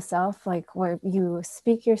truth of the self, like where you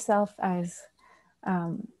speak yourself as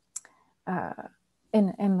in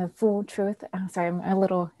the full truth. I'm sorry, I'm a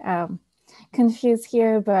little confused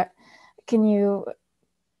here, but can you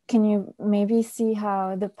maybe see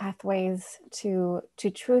how the pathways to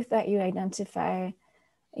truth that you identified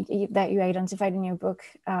in your book,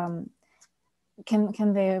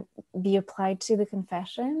 can they be applied to the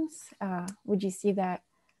Confessions? Would you see that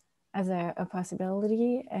as a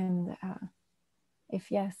possibility? And if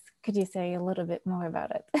yes, could you say a little bit more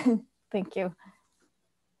about it? Thank you.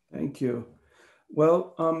 Thank you.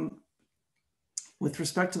 Well, with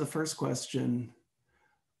respect to the first question,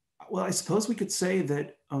 well, I suppose we could say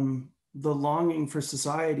that the longing for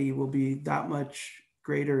society will be that much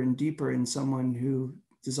greater and deeper in someone who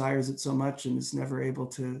desires it so much and is never able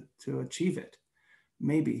to achieve it.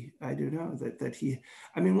 Maybe, I don't know, that he,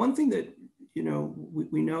 I mean, one thing that, you know,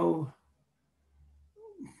 we know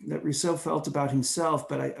that Rousseau felt about himself,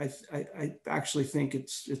 but I actually think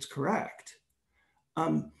it's correct.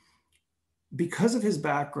 Because of his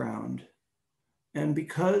background and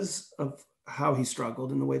because of how he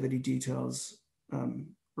struggled in the way that he details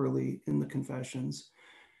early in the Confessions,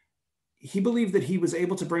 he believed that he was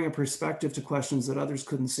able to bring a perspective to questions that others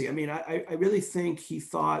couldn't see. I mean, I really think he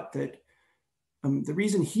thought that the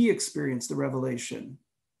reason he experienced the revelation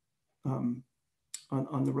on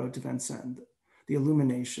the road to Vincennes, the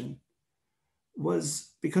illumination, was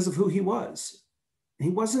because of who he was. He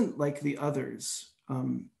wasn't like the others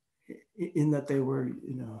in that they were,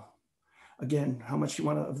 you know, again, how much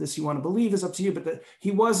of this you want to believe is up to you, but that he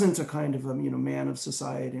wasn't a kind of you know, man of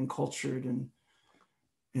society and cultured and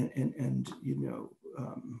you know,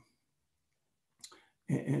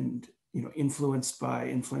 and you know, influenced by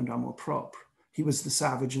inflamed amour propre. He was the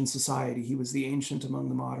savage in society. He was the ancient among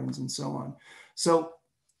the moderns and so on. So,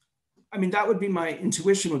 I mean, that would be my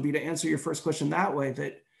intuition, would be to answer your first question that way,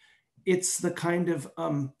 that it's the kind of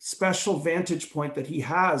special vantage point that he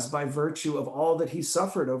has by virtue of all that he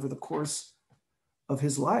suffered over the course of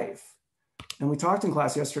his life. And we talked in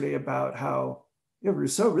class yesterday about how, you know,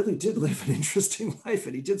 Rousseau really did live an interesting life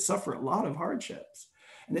and he did suffer a lot of hardships.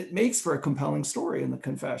 And it makes for a compelling story in the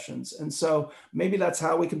Confessions. And so maybe that's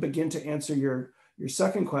how we can begin to answer your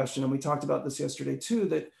second question. And we talked about this yesterday too,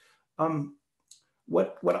 that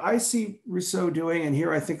what I see Rousseau doing, and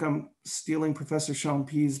here I think I'm stealing Professor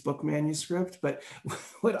Champy's book manuscript, but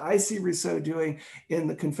what I see Rousseau doing in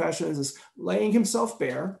the Confessions is laying himself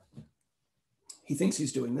bare. He thinks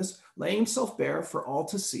he's doing this, laying himself bare for all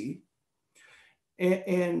to see.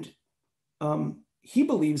 And he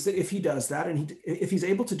believes that if he does that, and if he's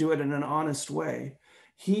able to do it in an honest way,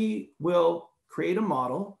 he will create a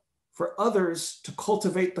model for others to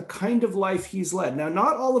cultivate the kind of life he's led. Now,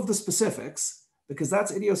 not all of the specifics, because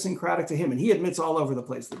that's idiosyncratic to him. And he admits all over the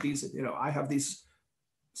place that these, you know, I have these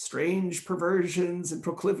strange perversions and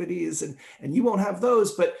proclivities, and you won't have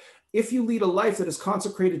those. But if you lead a life that is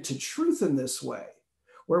consecrated to truth in this way,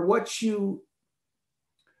 where what you,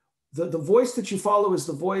 the voice that you follow is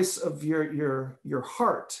the voice of your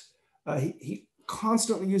heart. He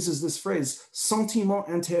constantly uses this phrase, sentiment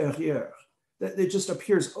intérieur, that it just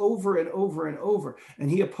appears over and over and over. And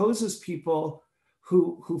he opposes people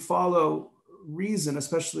who follow reason,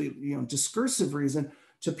 especially discursive reason,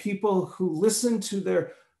 to people who listen to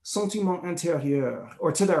their sentiment intérieur,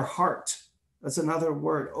 or to their heart. That's another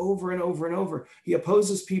word, over and over and over. He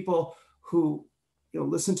opposes people who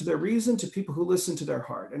listen to their reason to people who listen to their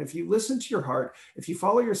heart. And if you listen to your heart, if you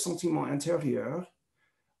follow your sentiment intérieur,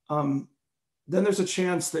 then there's a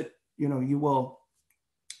chance that you will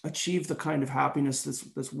achieve the kind of happiness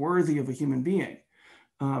that's worthy of a human being.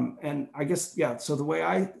 And I guess, yeah, so the way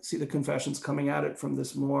I see the Confessions coming at it from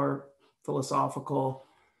this more philosophical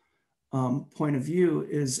point of view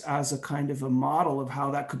is as a kind of a model of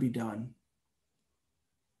how that could be done.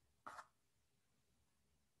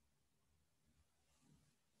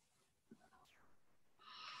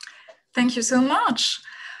 Thank you so much.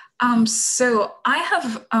 So I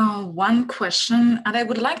have one question, and I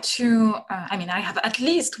would like to, I have at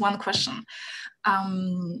least one question.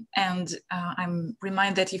 I'm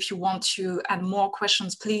reminded that if you want to add more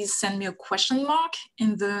questions, please send me a question mark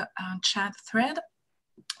in the chat thread.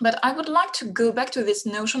 But I would like to go back to this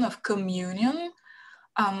notion of communion,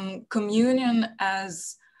 communion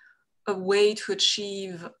as a way to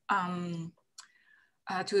achieve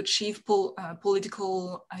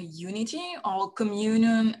political unity, or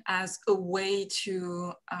communion as a way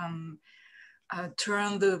to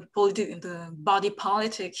turn the body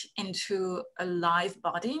politic into a live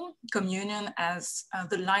body, communion as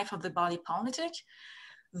the life of the body politic.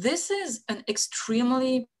 This is an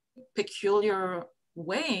extremely peculiar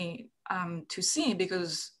way to see,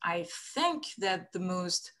 because I think that the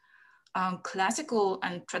most classical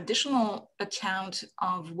and traditional account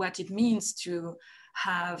of what it means to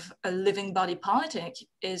have a living body politic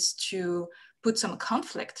is to put some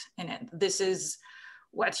conflict in it. This is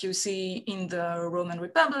what you see in the Roman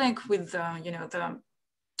Republic with the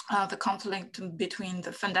conflict between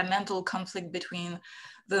the fundamental conflict between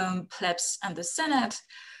the plebs and the Senate.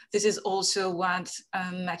 This is also what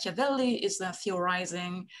Machiavelli is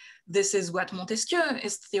theorizing. This is what Montesquieu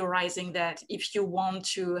is theorizing, that if you want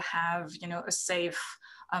to have a safe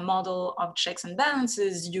model of checks and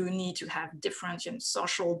balances, you need to have different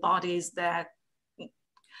social bodies that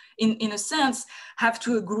in a sense have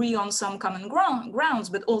to agree on some common grounds,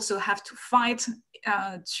 but also have to fight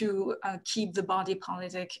to keep the body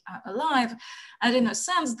politic alive. And in a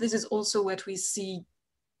sense, this is also what we see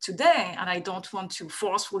today. And I don't want to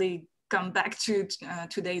forcefully come back to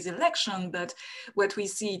today's election, but what we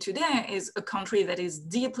see today is a country that is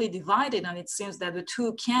deeply divided, and it seems that the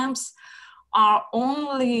two camps are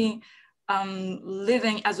only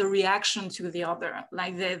living as a reaction to the other.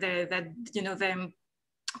 Like they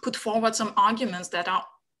put forward some arguments that are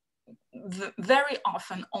very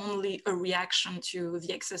often only a reaction to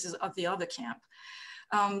the excesses of the other camp.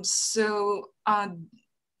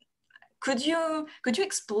 Could you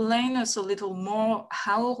explain us a little more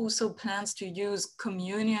how Rousseau plans to use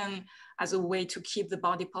communion as a way to keep the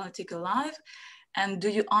body politic alive? And do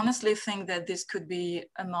you honestly think that this could be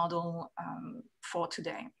a model for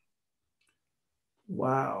today?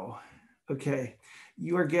 Wow. Okay.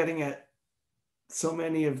 You are getting at so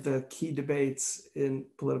many of the key debates in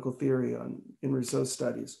political theory in Rousseau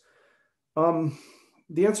studies.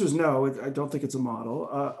 The answer is no. I don't think it's a model.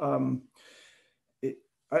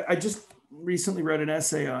 I just recently read an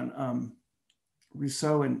essay on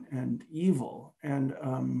Rousseau and evil. And,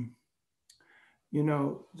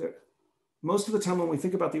 most of the time when we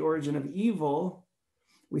think about the origin of evil,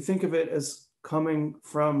 we think of it as coming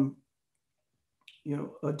from,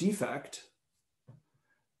 a defect,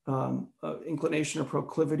 inclination or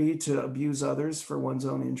proclivity to abuse others for one's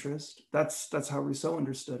own interest. That's how Rousseau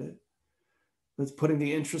understood it. It's putting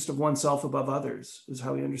the interest of oneself above others is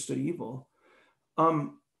how he understood evil.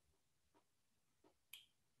 And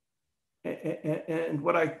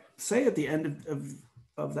what I say at the end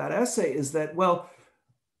of that essay is that, well,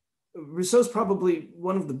 Rousseau's probably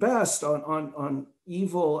one of the best on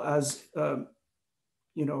evil as a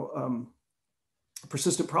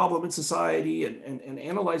persistent problem in society and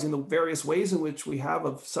analyzing the various ways in which we have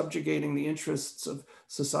of subjugating the interests of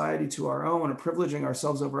society to our own and privileging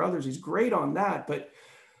ourselves over others. He's great on that, but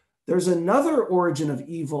there's another origin of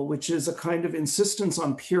evil, which is a kind of insistence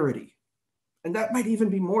on purity. And that might even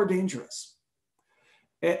be more dangerous.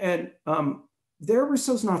 And there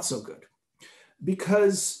Rousseau's not so good,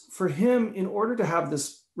 because for him, in order to have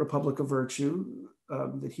this republic of virtue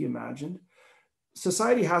that he imagined,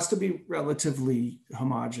 society has to be relatively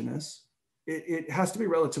homogeneous. It has to be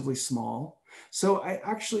relatively small. So I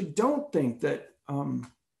actually don't think that,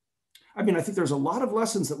 I think there's a lot of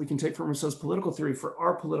lessons that we can take from Rousseau's political theory for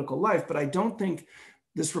our political life, but I don't think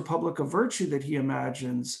this republic of virtue that he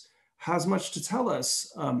imagines has much to tell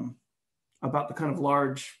us about the kind of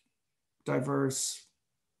large, diverse,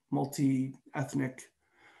 multi-ethnic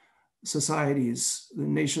societies, the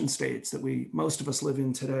nation states that most of us live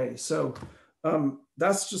in today. So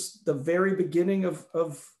that's just the very beginning of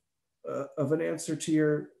an answer to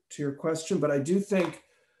your question. But I do think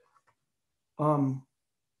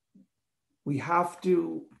we have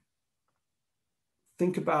to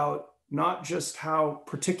think about not just how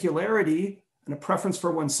particularity and a preference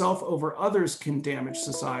for oneself over others can damage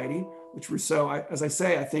society, which Rousseau, as I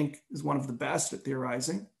say, I think is one of the best at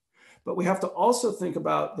theorizing. But we have to also think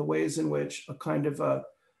about the ways in which a kind of a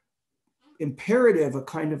imperative, a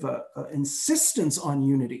kind of a insistence on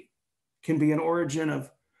unity can be an origin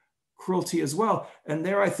of cruelty as well. And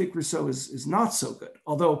there I think Rousseau is not so good.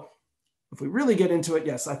 Although if we really get into it,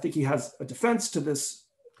 yes, I think he has a defense to this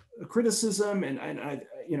criticism. And I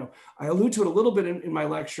allude to it a little bit in my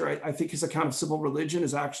lecture. I think his account of civil religion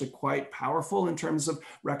is actually quite powerful in terms of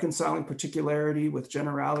reconciling particularity with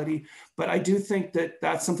generality. But I do think that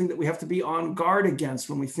that's something that we have to be on guard against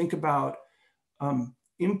when we think about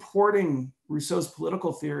importing Rousseau's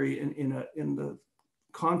political theory in the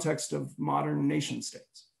context of modern nation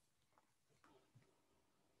states.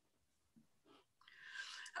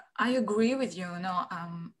 I agree with you. No,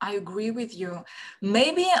 I agree with you.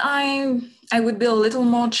 Maybe I would be a little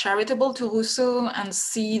more charitable to Rousseau and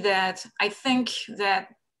see that I think that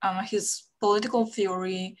his political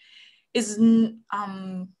theory is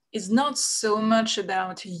not so much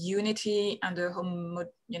about unity and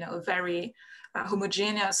a very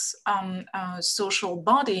homogeneous social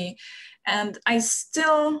body. And I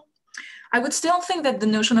would still think that the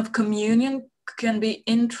notion of communion can be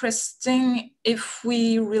interesting if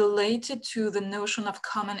we relate it to the notion of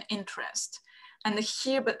common interest. And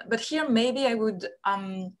here, but here maybe I would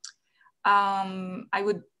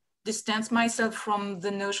distance myself from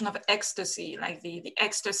the notion of ecstasy, like the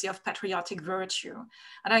ecstasy of patriotic virtue.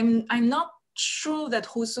 And I'm not sure that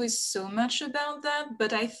Rousseau is so much about that,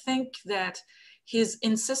 but I think that his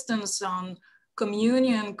insistence on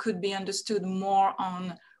communion could be understood more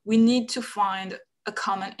on we need to find a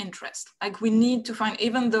common interest. Like we need to find,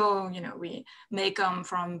 even though we may come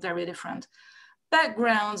from very different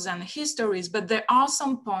backgrounds and histories, but there are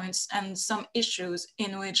some points and some issues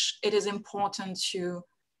in which it is important to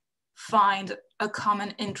find a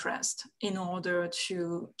common interest in order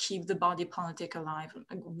to keep the body politic alive.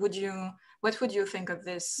 What would you think of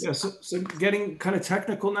this? Yeah, so getting kind of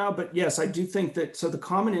technical now, but yes, I do think that, so the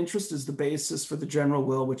common interest is the basis for the general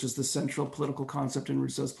will, which is the central political concept in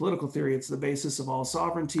Rousseau's political theory. It's the basis of all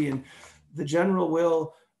sovereignty, and the general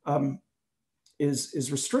will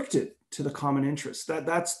is restricted to the common interest.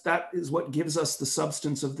 That is what gives us the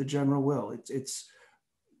substance of the general will. It's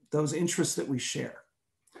those interests that we share.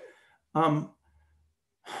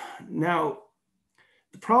 Now,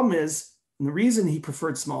 the problem is, and the reason he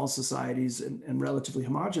preferred small societies and relatively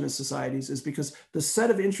homogeneous societies is because the set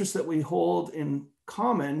of interests that we hold in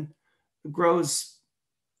common grows,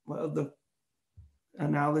 well, the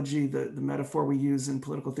analogy, the metaphor we use in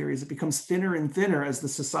political theory is it becomes thinner and thinner as the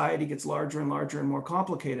society gets larger and larger and more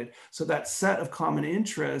complicated. So that set of common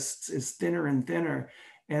interests is thinner and thinner.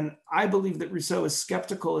 And I believe that Rousseau is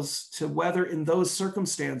skeptical as to whether in those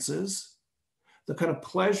circumstances, the kind of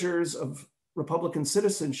pleasures of Republican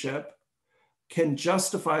citizenship can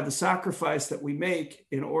justify the sacrifice that we make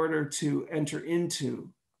in order to enter into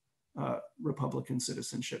Republican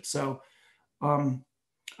citizenship. So I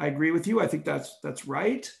agree with you. I think that's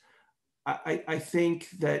right. I think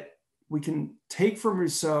that we can take from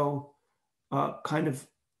Rousseau kind of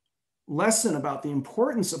lesson about the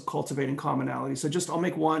importance of cultivating commonality. So I'll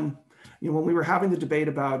make one, when we were having the debate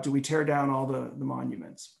about do we tear down all the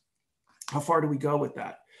monuments, how far do we go with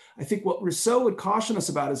that? I think what Rousseau would caution us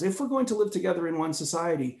about is if we're going to live together in one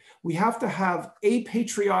society, we have to have a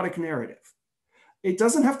patriotic narrative. It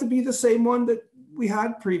doesn't have to be the same one that we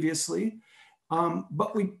had previously,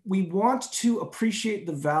 but we want to appreciate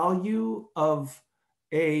the value of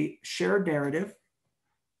a shared narrative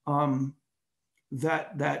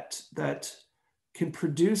that can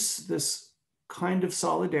produce this kind of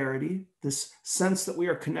solidarity, this sense that we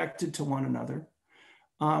are connected to one another.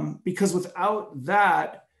 Because without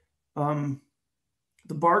that, the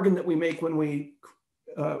bargain that we make when we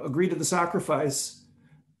agree to the sacrifice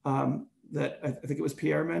that I think it was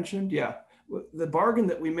Pierre mentioned, yeah, the bargain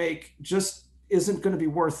that we make just isn't going to be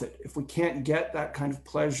worth it if we can't get that kind of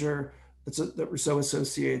pleasure that Rousseau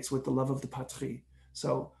associates with the love of the patrie.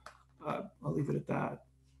 So I'll leave it at that.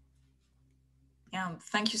 Yeah,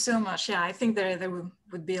 thank you so much. Yeah, I think there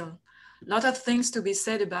would be a lot of things to be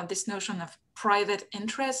said about this notion of private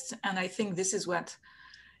interest. And I think this is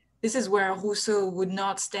where Rousseau would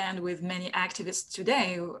not stand with many activists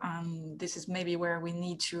today. This is maybe where we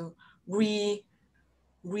need to rethink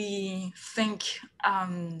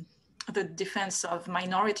the defense of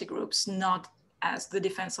minority groups, not as the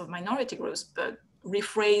defense of minority groups, but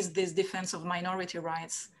rephrase this defense of minority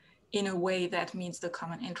rights in a way that meets the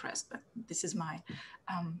common interest. But this is my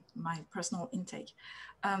personal intake.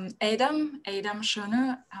 Adam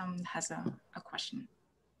Schoner has a question.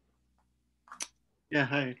 Yeah,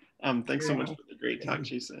 hi. Thanks so much for the great talk,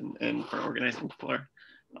 Jason, and for organizing Flora.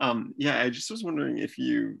 Yeah, I just was wondering if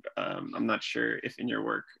you, I'm not sure if in your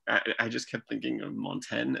work, I just kept thinking of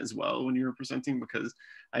Montaigne as well when you were presenting, because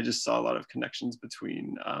I just saw a lot of connections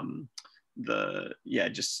between I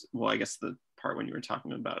guess the part when you were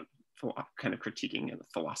talking about kind of critiquing a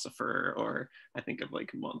philosopher, or I think of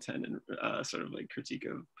like Montaigne and sort of like critique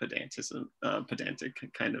of pedantic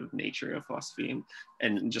kind of nature of philosophy,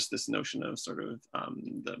 and just this notion of sort of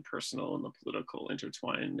the personal and the political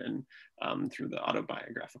intertwined, and through the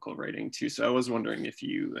autobiographical writing too. So I was wondering if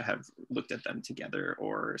you have looked at them together,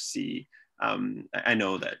 or see, I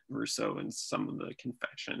know that Rousseau and some of the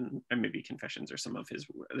Confessions or some of his,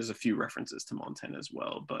 there's a few references to Montaigne as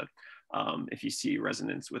well, but if you see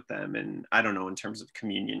resonance with them. And I don't know, in terms of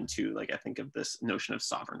communion too, like I think of this notion of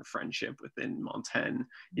sovereign friendship within Montaigne,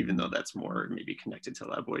 even though that's more maybe connected to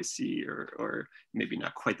La Boétie, or maybe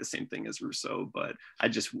not quite the same thing as Rousseau, but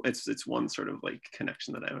it's one sort of like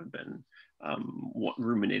connection that I've been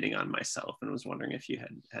ruminating on myself, and was wondering if you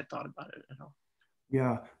had thought about it at all.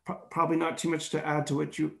 Yeah, probably not too much to add to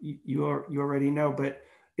what you already know, but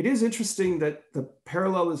it is interesting that the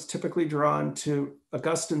parallel is typically drawn to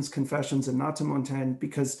Augustine's Confessions and not to Montaigne,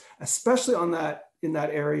 because especially in that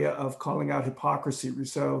area of calling out hypocrisy,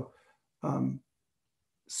 Rousseau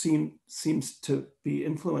seems to be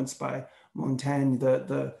influenced by Montaigne.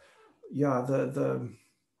 The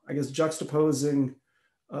I guess juxtaposing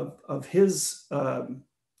of his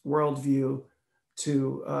worldview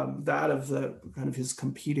to that of the kind of his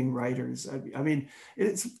competing writers. I mean,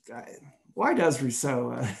 why does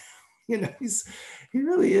Rousseau? He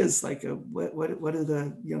really is like what do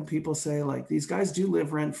the young people say? Like, these guys do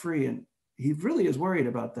live rent free, and he really is worried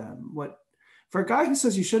about them. For a guy who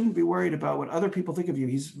says you shouldn't be worried about what other people think of you,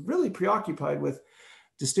 he's really preoccupied with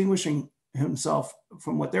distinguishing himself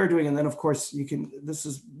from what they're doing. And then of course this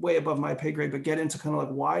is way above my pay grade, but get into kind of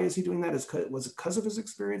like, why is he doing that? Was it because of his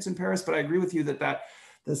experience in Paris? But I agree with you that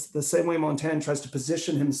the same way Montaigne tries to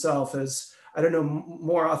position himself as, I don't know,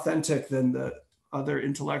 more authentic than the other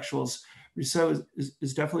intellectuals, Rousseau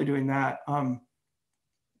is definitely doing that. I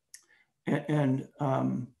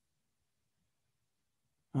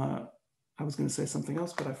was going to say something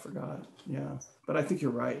else, but I forgot. Yeah, but I think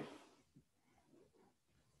you're right.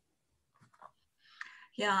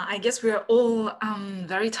 Yeah, I guess we're all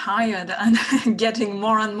very tired and getting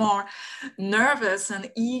more and more nervous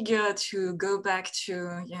and eager to go back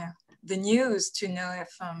to the news to know if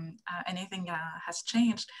anything has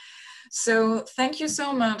changed. So thank you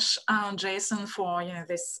so much, Jason, for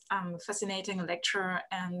this fascinating lecture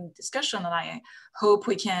and discussion. And I hope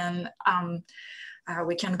we can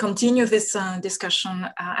continue this discussion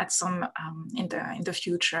at some in the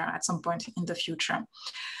future, at some point in the future.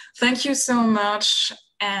 Thank you so much,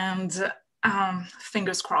 and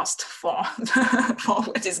fingers crossed for for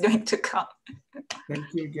what is going to come. Thank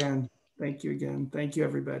you again. Thank you again. Thank you,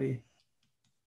 everybody.